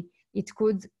 basically it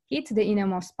could hit the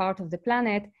innermost part of the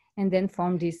planet and then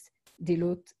form this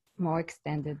dilute, more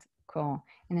extended core.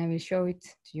 And I will show it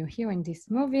to you here in this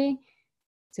movie.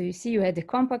 So you see you had a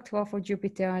compact core for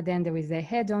Jupiter, then there is a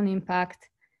head-on impact,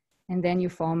 and then you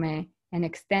form an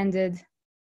extended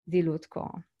dilute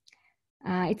core.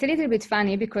 It's a little bit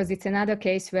funny because it's another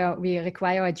case where we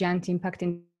require a giant impact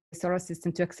in the solar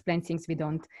system to explain things we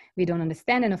don't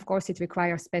understand. And of course it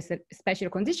requires special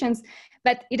conditions,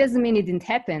 but it doesn't mean it didn't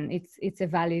happen. It's a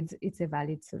valid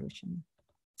solution.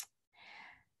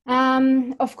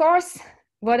 Of course,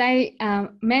 what I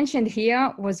mentioned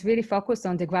here was really focused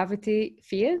on the gravity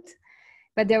field,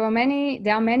 but there are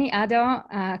many other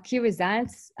key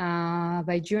results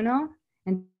by Juno,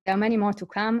 and there are many more to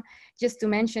come. Just to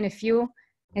mention a few,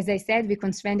 as I said, we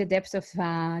constrained the depth of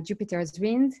Jupiter's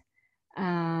wind.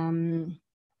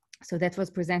 So that was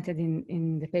presented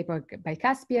in the paper by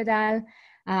Caspi et al.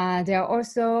 There are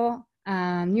also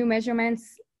new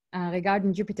measurements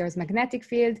regarding Jupiter's magnetic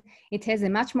field. It has a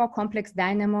much more complex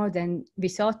dynamo than we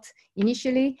thought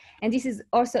initially. And this is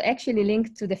also actually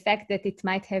linked to the fact that it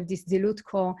might have this dilute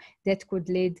core that could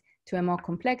lead to a more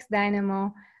complex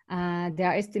dynamo. There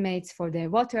are estimates for the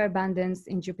water abundance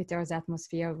in Jupiter's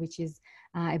atmosphere, which is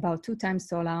about 2 times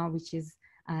solar, which is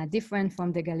different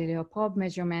from the Galileo probe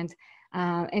measurement.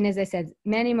 And as I said,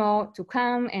 many more to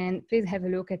come, and please have a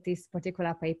look at these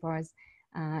particular papers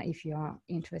if you are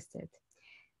interested.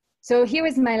 So here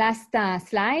is my last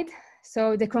slide.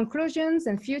 So the conclusions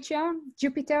and future: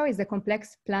 Jupiter is a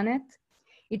complex planet.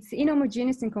 It's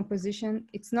inhomogeneous in composition.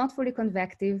 It's not fully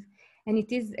convective, and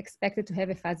it is expected to have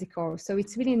a fuzzy core. So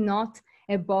it's really not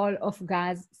a ball of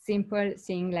gas, simple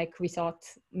thing like we thought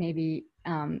maybe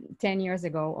 10 years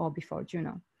ago or before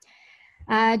Juno.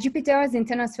 Jupiter's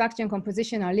internal structure and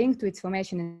composition are linked to its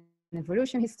formation and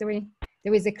evolution history.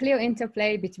 There is a clear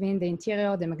interplay between the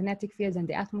interior, the magnetic fields, and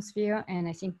the atmosphere. And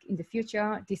I think in the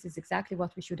future, this is exactly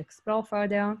what we should explore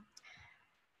further.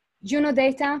 Juno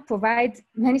data provide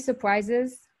many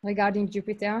surprises regarding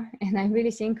Jupiter. And I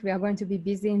really think we are going to be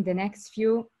busy in the next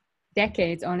few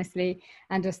decades, honestly,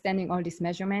 understanding all these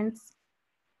measurements.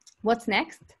 What's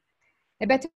next? A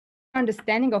better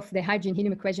understanding of the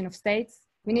hydrogen-helium equation of states.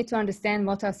 We need to understand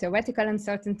what are theoretical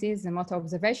uncertainties and what are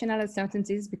observational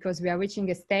uncertainties, because we are reaching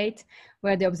a state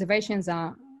where the observations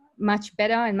are much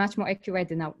better and much more accurate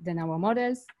than our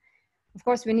models. Of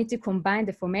course, we need to combine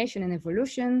the formation and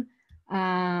evolution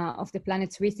of the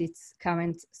planet with its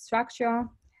current structure.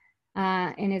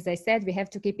 And as I said, we have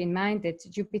to keep in mind that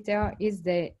Jupiter is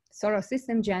the solar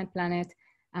system giant planet,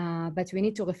 but we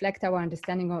need to reflect our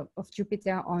understanding of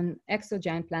Jupiter on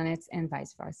exogiant planets and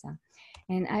vice versa.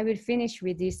 And I will finish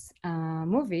with this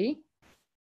movie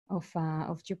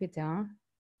of Jupiter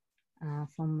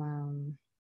from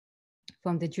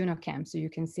the Juno camp. So you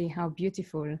can see how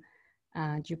beautiful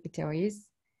Jupiter is.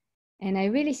 And I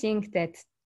really think that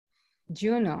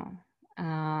Juno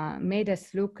made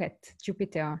us look at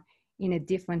Jupiter in a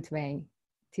different way.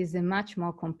 It is a much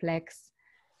more complex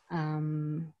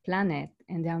planet,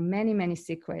 and there are many, many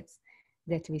secrets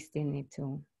that we still need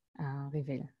to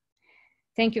reveal.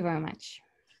 Thank you very much.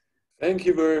 Thank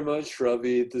you very much,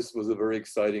 Ravit. This was a very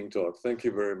exciting talk. Thank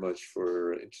you very much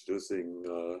for introducing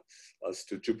us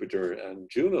to Jupiter and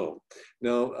Juno.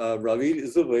 Now, Ravit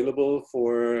is available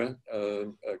for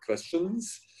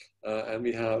questions, and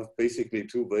we have basically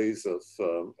 2 ways of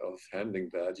handling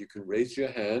that. You can raise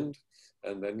your hand,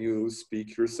 and then you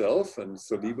speak yourself, and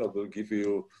Saliba will give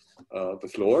you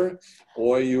the floor,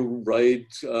 or you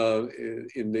write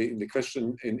in the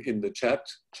question in the chat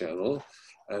channel,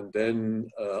 and then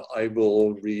I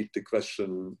will read the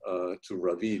question to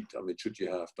Ravit. I mean, should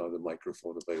you have the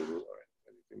microphone available or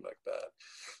anything like that.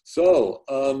 So,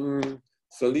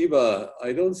 Saliba,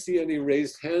 I don't see any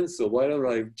raised hands, so why don't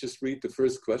I just read the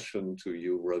first question to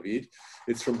you, Ravit.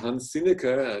 It's from Hans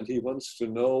Sineker, and he wants to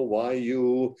know why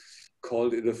you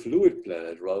called it a fluid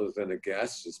planet rather than a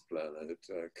gaseous planet.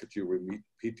 Could you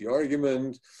repeat the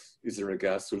argument? Is there a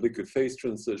gas to liquid phase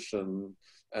transition?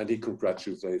 And he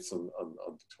congratulates on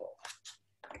the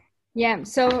talk. Yeah,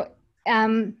 so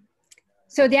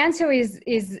the answer is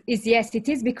yes, it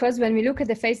is, because when we look at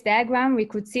the phase diagram, we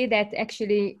could see that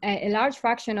actually a large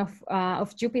fraction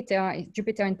of Jupiter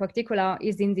in particular,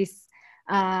 is in this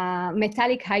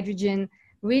metallic hydrogen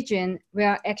region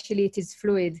where actually it is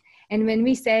fluid. And when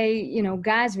we say,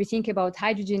 gas, we think about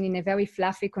hydrogen in a very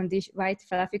fluffy condition, right?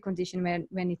 Fluffy condition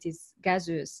when it is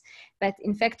gaseous. But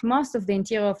in fact, most of the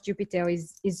interior of Jupiter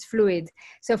is fluid.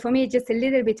 So for me, it's just a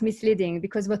little bit misleading,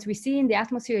 because what we see in the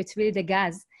atmosphere, it's really the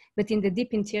gas, but in the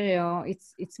deep interior,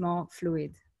 it's more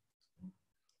fluid.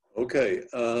 Okay,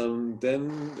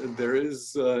 then there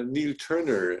is Neil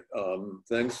Turner.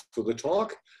 Thanks for the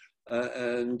talk.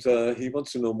 And he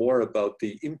wants to know more about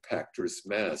the impactor's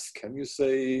mass. Can you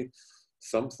say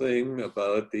something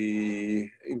about the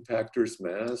impactor's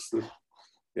mass?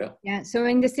 Yeah. So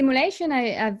in the simulation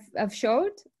I've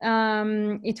showed,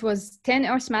 it was 10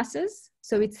 Earth masses.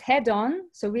 So it's head-on.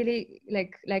 So really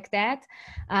like that,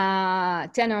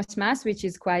 10 Earth mass, which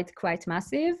is quite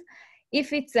massive.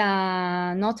 If it's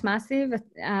not massive,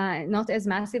 not as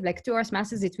massive, like 2 Earth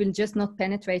masses, it will just not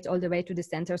penetrate all the way to the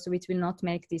center, so it will not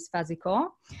make this fuzzy core.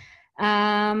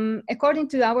 According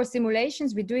to our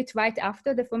simulations, we do it right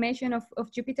after the formation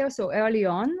of Jupiter, so early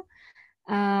on.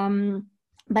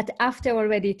 But after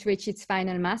already it reached its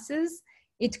final masses.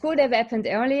 It could have happened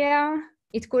earlier,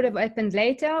 it could have happened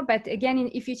later, but again,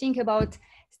 if you think about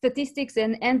statistics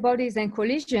and N-bodies and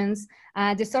collisions,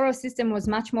 the solar system was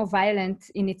much more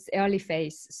violent in its early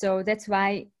phase. So that's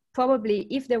why probably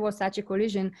if there was such a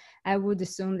collision, I would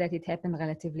assume that it happened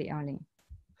relatively early.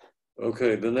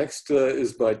 Okay, the next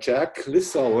is by Jack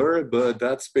Lissauer, but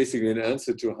that's basically an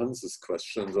answer to Hans's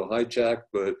question. So hi, Jack,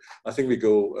 but I think we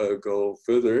go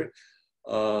further.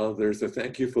 There's a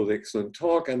thank you for the excellent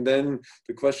talk. And then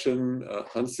the question,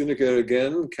 Hans Sineker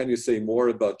again, can you say more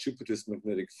about Jupiter's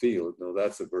magnetic field? Now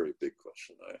that's a very big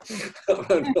question. I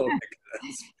don't know if I can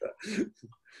answer that.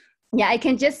 Yeah, I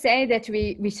can just say that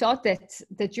we thought that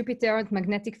the Jupiter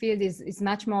magnetic field is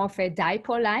much more of a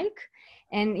dipole-like.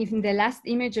 And in the last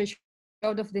image I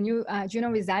showed of the new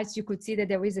Juno results, you could see that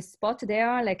there is a spot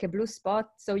there, like a blue spot.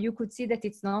 So you could see that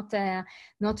it's not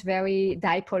very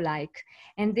dipole-like.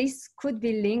 And this could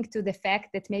be linked to the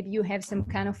fact that maybe you have some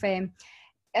kind of a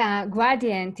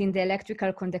gradient in the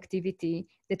electrical conductivity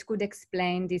that could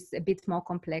explain this a bit more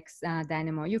complex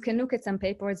dynamo. You can look at some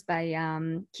papers by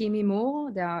Kimi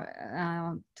Moore. There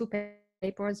are two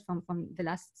papers from the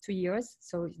last 2 years,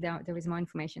 so there is more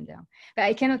information there. But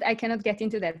I cannot get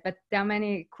into that, but there are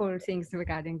many cool things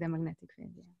regarding the magnetic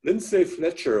field. Yeah. Lindsay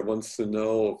Fletcher wants to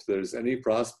know if there's any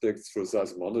prospects for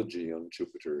seismology on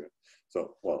Jupiter.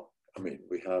 So, well, I mean,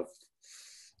 we have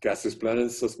gaseous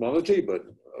planet seismology, but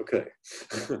okay.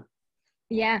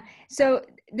 Yeah, so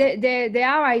there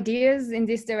are ideas in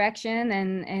this direction,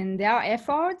 and there are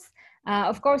efforts.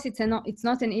 Of course, it's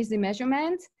not an easy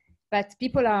measurement, but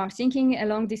people are thinking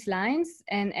along these lines.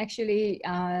 And actually,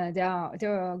 there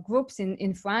are groups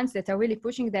in France that are really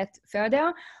pushing that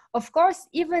further. Of course,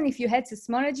 even if you had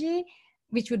seismology,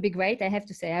 which would be great, I have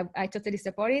to say, I totally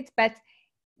support it, but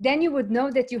then you would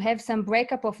know that you have some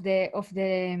breakup of the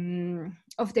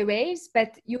waves,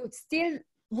 but you still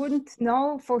wouldn't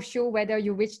know for sure whether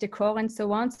you reach the core and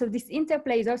so on. So this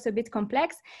interplay is also a bit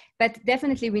complex, but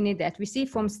definitely we need that. We see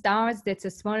from stars that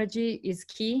seismology is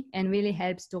key and really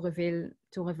helps to reveal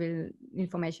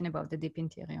information about the deep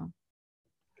interior.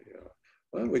 Yeah,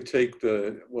 why don't we take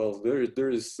there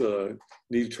is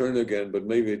Neil Turner again, but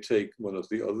maybe take one of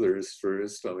the others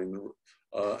first. I mean,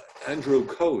 Andrew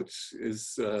Coates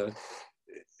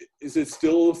is it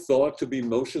still thought to be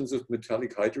motions of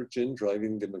metallic hydrogen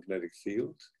driving the magnetic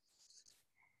field?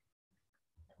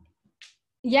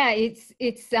 Yeah,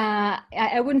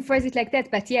 I wouldn't phrase it like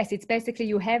that, but yes, it's basically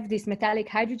you have this metallic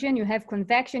hydrogen, you have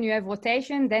convection, you have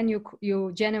rotation, then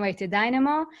you generate a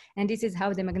dynamo, and this is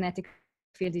how the magnetic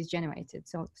field is generated.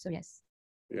 So yes.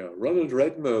 Yeah, Ronald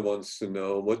Redmer wants to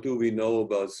know, what do we know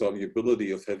about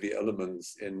solubility of heavy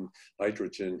elements in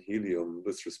hydrogen, helium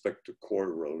with respect to core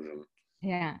erosion?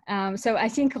 Yeah, so I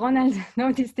think Ronald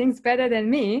knows these things better than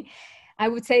me. I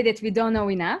would say that we don't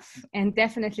know enough, and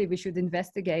definitely we should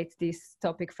investigate this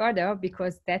topic further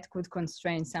because that could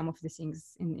constrain some of the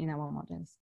things in our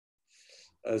models.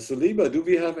 Saliba, do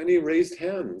we have any raised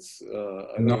hands?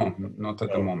 No, not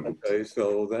at the moment. Okay,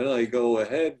 so then I go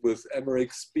ahead with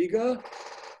Emmerich Spiga.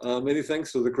 Many thanks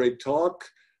for the great talk.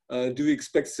 Do you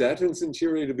expect Saturn's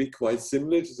interior to be quite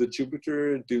similar to the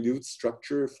Jupiter dilute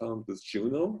structure found with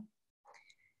Juno?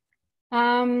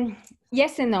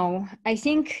 Yes and no. I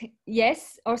think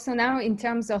yes. Also now in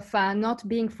terms of not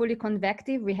being fully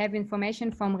convective, we have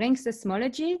information from ring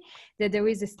seismology that there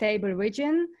is a stable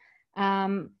region.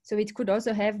 So it could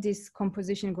also have these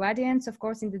composition gradients, of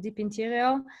course, in the deep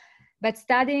interior. But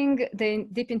studying the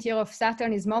deep interior of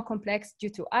Saturn is more complex due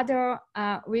to other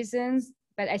reasons.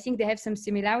 But I think they have some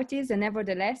similarities, and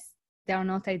nevertheless, they are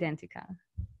not identical.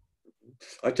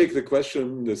 I take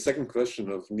the second question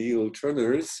of Neil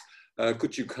Turner's.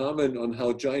 Could you comment on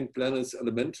how giant planets'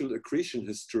 elemental accretion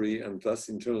history and thus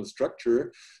internal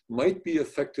structure might be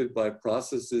affected by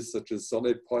processes such as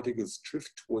solid particles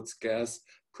drift towards gas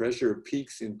pressure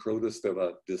peaks in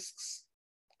protostellar disks?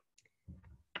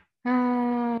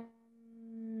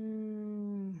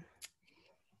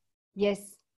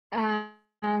 Yes.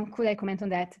 Could I comment on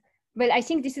that? Well, I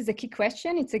think this is a key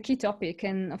question. It's a key topic.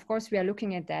 And of course, we are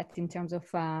looking at that in terms of,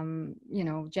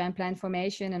 giant planet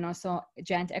formation and also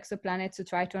giant exoplanets to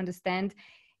try to understand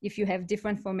if you have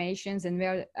different formations and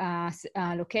where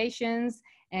locations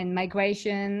and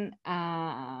migration,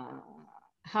 how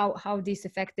these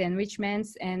affect the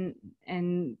enrichments and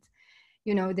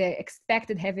the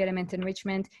expected heavy element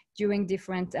enrichment during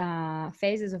different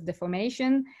phases of the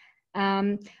formation.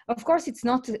 Of course, it's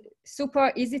not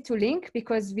super easy to link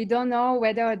because we don't know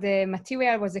whether the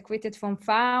material was accreted from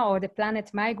far or the planet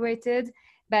migrated.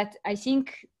 But I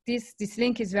think this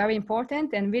link is very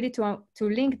important, and really to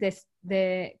link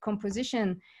the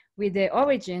composition with the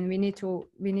origin, we need to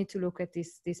look at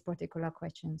these particular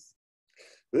questions.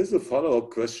 There's a follow-up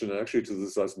question actually to the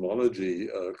seismology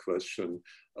question.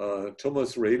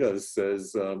 Thomas Rader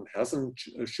says, hasn't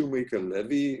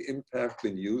Shoemaker-Levy impact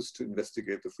been used to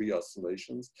investigate the free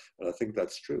oscillations? And I think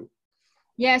that's true.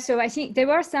 Yeah, so I think there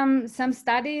were some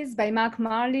studies by Mark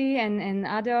Marley and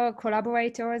other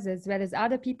collaborators as well as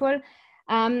other people.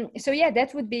 So yeah,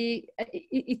 that would be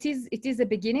it is a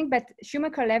beginning, but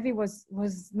Schumacher-Levy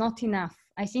was not enough.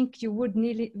 I think you would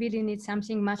really need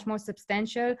something much more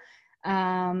substantial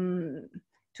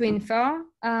to infer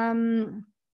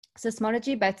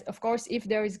seismology. But of course, if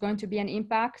there is going to be an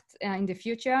impact in the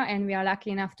future, and we are lucky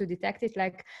enough to detect it,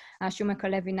 like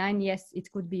Schumacher-Levy 9, yes,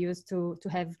 it could be used to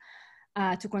have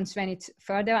to constrain it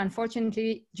further.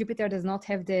 Unfortunately, Jupiter does not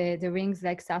have the rings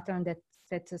like Saturn that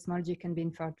seismology can be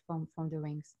inferred from the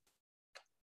rings.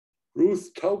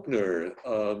 Ruth Taubner,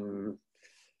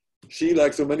 she,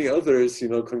 like so many others,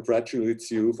 congratulates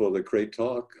you for the great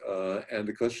talk. And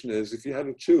the question is, if you had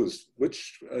to choose,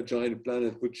 which giant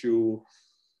planet would you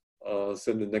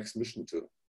send the next mission to?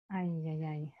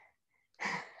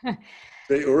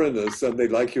 Say Uranus, and they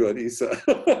like you at ESA.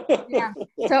 Yeah.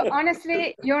 So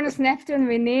honestly, Uranus, Neptune,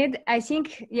 we need. I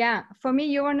think, yeah, for me,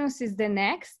 Uranus is the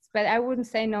next, but I wouldn't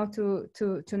say no to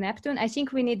Neptune. I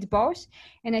think we need both,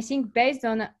 and I think based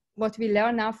on what we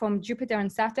learn now from Jupiter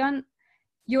and Saturn,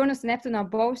 Uranus and Neptune are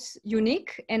both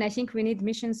unique, and I think we need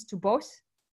missions to both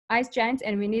ice giants,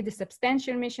 and we need a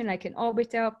substantial mission like an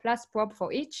orbiter plus probe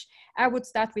for each. I would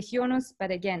start with Uranus,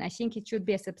 but again, I think it should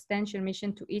be a substantial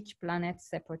mission to each planet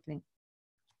separately.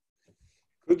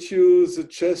 Could you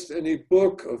suggest any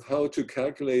book of how to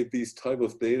calculate these type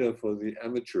of data for the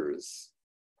amateurs?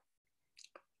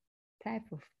 Type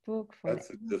of book for That's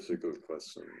a difficult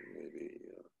question, maybe.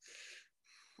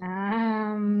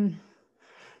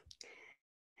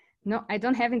 No, I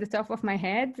don't have in the top of my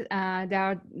head. There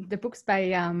are the books by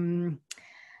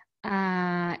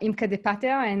Imke de Pater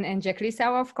and Jack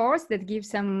Lissauer, of course, that give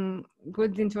some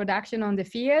good introduction on the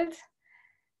field.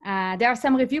 There are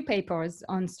some review papers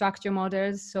on structure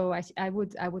models, so I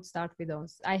would start with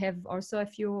those. I have also a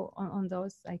few on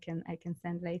those I can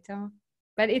send later,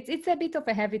 but it's a bit of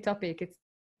a heavy topic.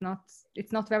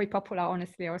 It's not very popular,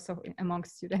 honestly, also among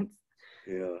students.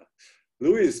 Yeah.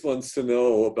 Luis wants to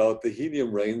know about the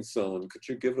helium rain zone. Could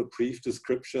you give a brief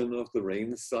description of the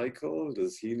rain cycle?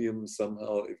 Does helium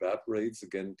somehow evaporates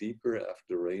again deeper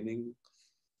after raining?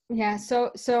 Yeah,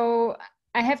 so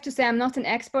I have to say I'm not an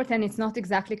expert, and it's not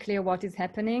exactly clear what is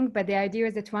happening, but the idea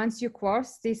is that once you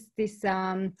cross this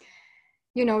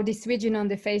region on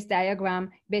the phase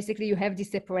diagram, basically you have this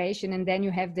separation, and then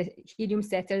you have the helium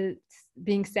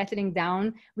settling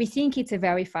down. We think it's a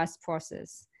very fast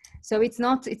process. So it's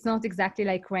not exactly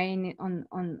like rain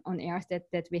on Earth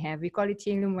that we have. We call it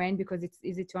helium rain because it's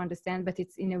easy to understand, but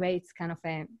it's in a way it's kind of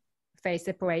a phase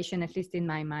separation, at least in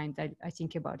my mind. I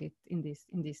think about it in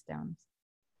these terms.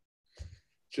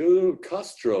 Jill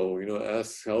Castro,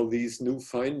 asks how these new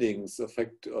findings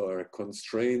affect or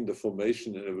constrain the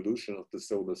formation and evolution of the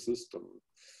solar system.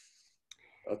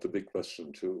 That's a big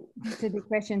question too. That's a big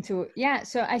question too. Yeah,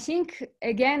 so I think,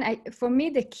 again, for me,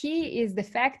 the key is the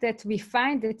fact that we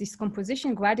find that these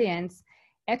composition gradients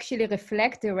actually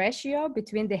reflect the ratio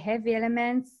between the heavy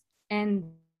elements and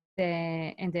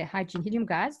the hydrogen helium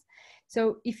gas.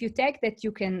 So if you take that,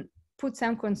 you can put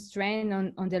some constraint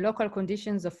on the local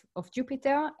conditions of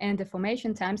Jupiter and the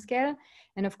formation timescale.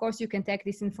 And of course, you can take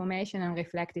this information and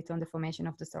reflect it on the formation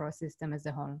of the solar system as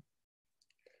a whole.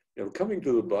 Yeah, coming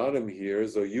to the bottom here,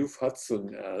 so Youth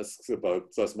Hudson asks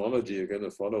about seismology, again, a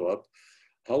follow-up.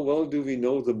 How well do we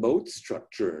know the mode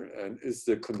structure, and is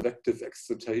there convective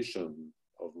excitation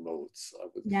of modes?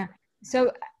 Yeah,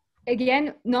 so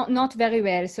again, not very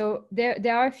well. So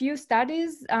there are a few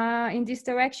studies in this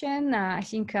direction. I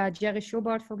think Jerry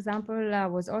Schubert, for example,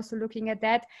 was also looking at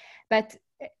that, but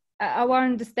our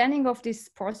understanding of this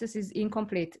process is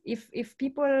incomplete. If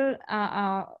people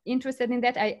are interested in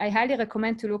that, I highly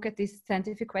recommend to look at this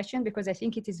scientific question, because I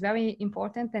think it is very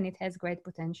important and it has great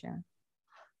potential.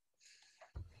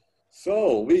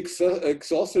 So we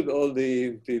exhausted all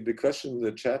the questions in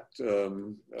the chat.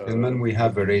 Gentlemen, we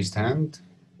have a raised hand.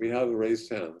 We have a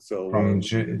raised hand. So from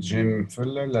Jim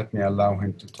Fuller. Let me allow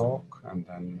him to talk, and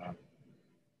then.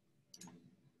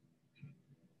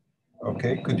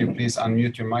 Okay, could you please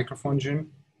unmute your microphone,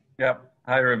 Jim? Yep.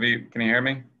 Hi, Ravit. Can you hear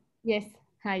me? Yes.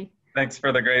 Hi. Thanks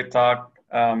for the great talk.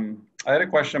 I had a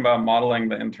question about modeling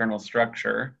the internal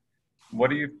structure. What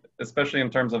do you, especially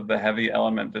in terms of the heavy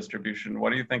element distribution,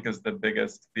 what do you think is the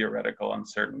biggest theoretical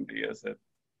uncertainty? Is it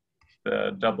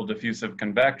the double diffusive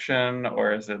convection,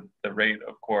 or is it the rate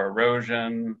of core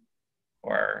erosion,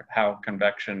 or how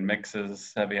convection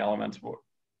mixes heavy elements?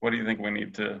 What do you think we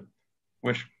need to,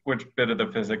 which bit of the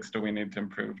physics do we need to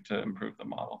improve the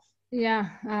models? Yeah,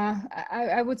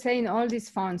 I would say in all these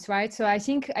fonts, right? So I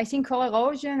think core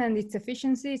erosion and its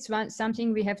efficiency, it's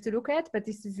something we have to look at, but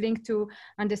this is linked to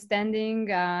understanding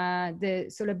the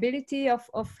solubility of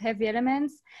heavy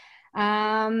elements.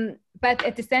 But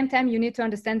at the same time, you need to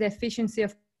understand the efficiency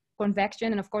of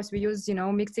convection. And of course, we use,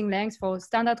 mixing lengths for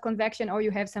standard convection, or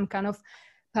you have some kind of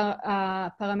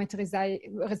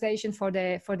parameterization for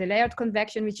the layered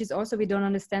convection, which is also we don't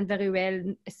understand very well,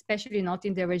 especially not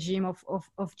in the regime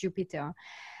of Jupiter.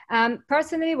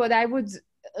 Personally, what I would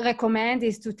recommend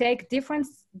is to take different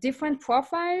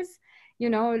profiles,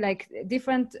 like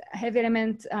different heavy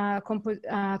element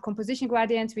composition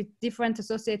gradients with different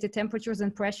associated temperatures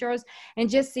and pressures, and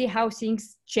just see how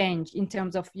things change in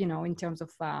terms of,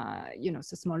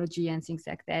 seismology and things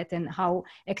like that, and how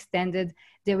extended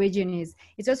the region is.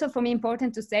 It's also for me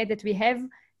important to say that we have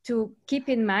to keep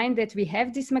in mind that we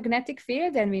have this magnetic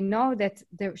field, and we know that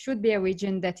there should be a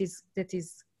region that is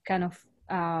kind of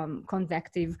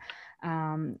convective,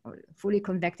 or fully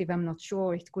convective. I'm not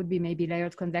sure. It could be maybe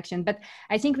layered convection, but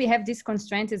I think we have this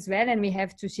constraint as well, and we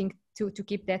have to think to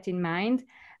keep that in mind.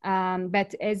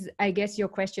 But as I guess your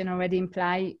question already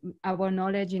imply, our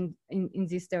knowledge in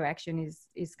this direction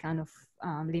is kind of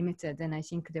limited, and I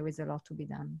think there is a lot to be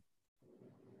done.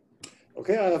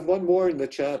 Okay, I have one more in the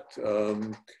chat.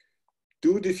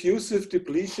 Do diffusive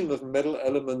depletion of metal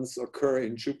elements occur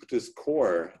in Jupiter's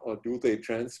core, or do they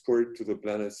transport to the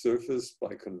planet's surface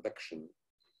by convection?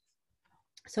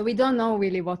 So we don't know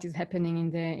really what is happening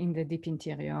in the deep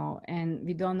interior, and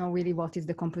we don't know really what is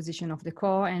the composition of the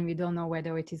core, and we don't know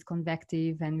whether it is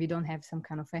convective, and we don't have some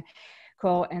kind of a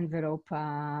core envelope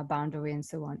boundary and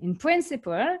so on. In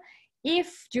principle,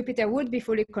 if Jupiter would be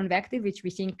fully convective, which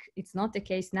we think it's not the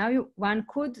case now, one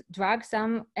could drag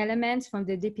some elements from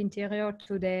the deep interior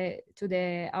to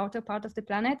the outer part of the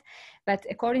planet. But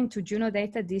according to Juno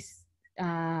data, this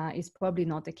is probably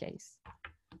not the case.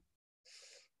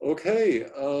 Okay,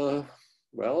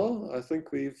 well, I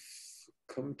think we've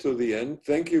come to the end.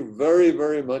 Thank you very,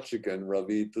 very much again,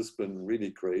 Ravit. This has been really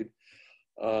great.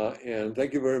 And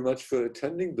thank you very much for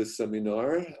attending this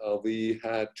seminar. We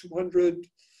had 200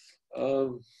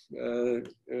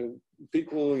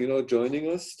 people, joining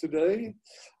us today.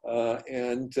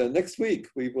 And next week,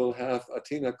 we will have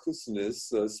Athena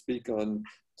Kusnis speak on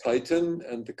Titan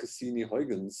and the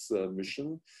Cassini-Huygens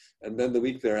mission. And then the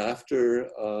week thereafter,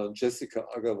 Jessica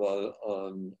Agarwal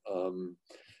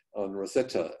on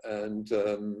Rosetta. And,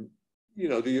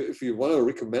 if you want to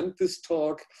recommend this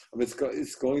talk, I mean,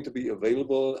 it's going to be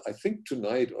available, I think,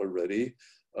 tonight already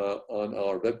on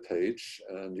our webpage.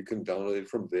 And you can download it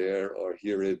from there or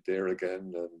hear it there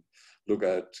again and look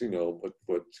at,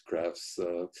 what graphs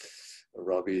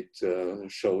Ravit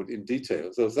showed in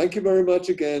detail. So thank you very much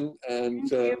again, and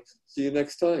see you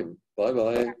next time.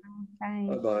 Bye-bye. Bye.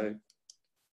 Bye-bye.